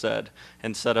side has said,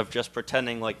 instead of just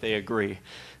pretending like they agree.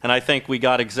 And I think we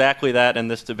got exactly that in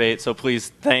this debate, so please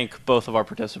thank both of our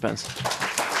participants.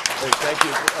 Thank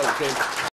you.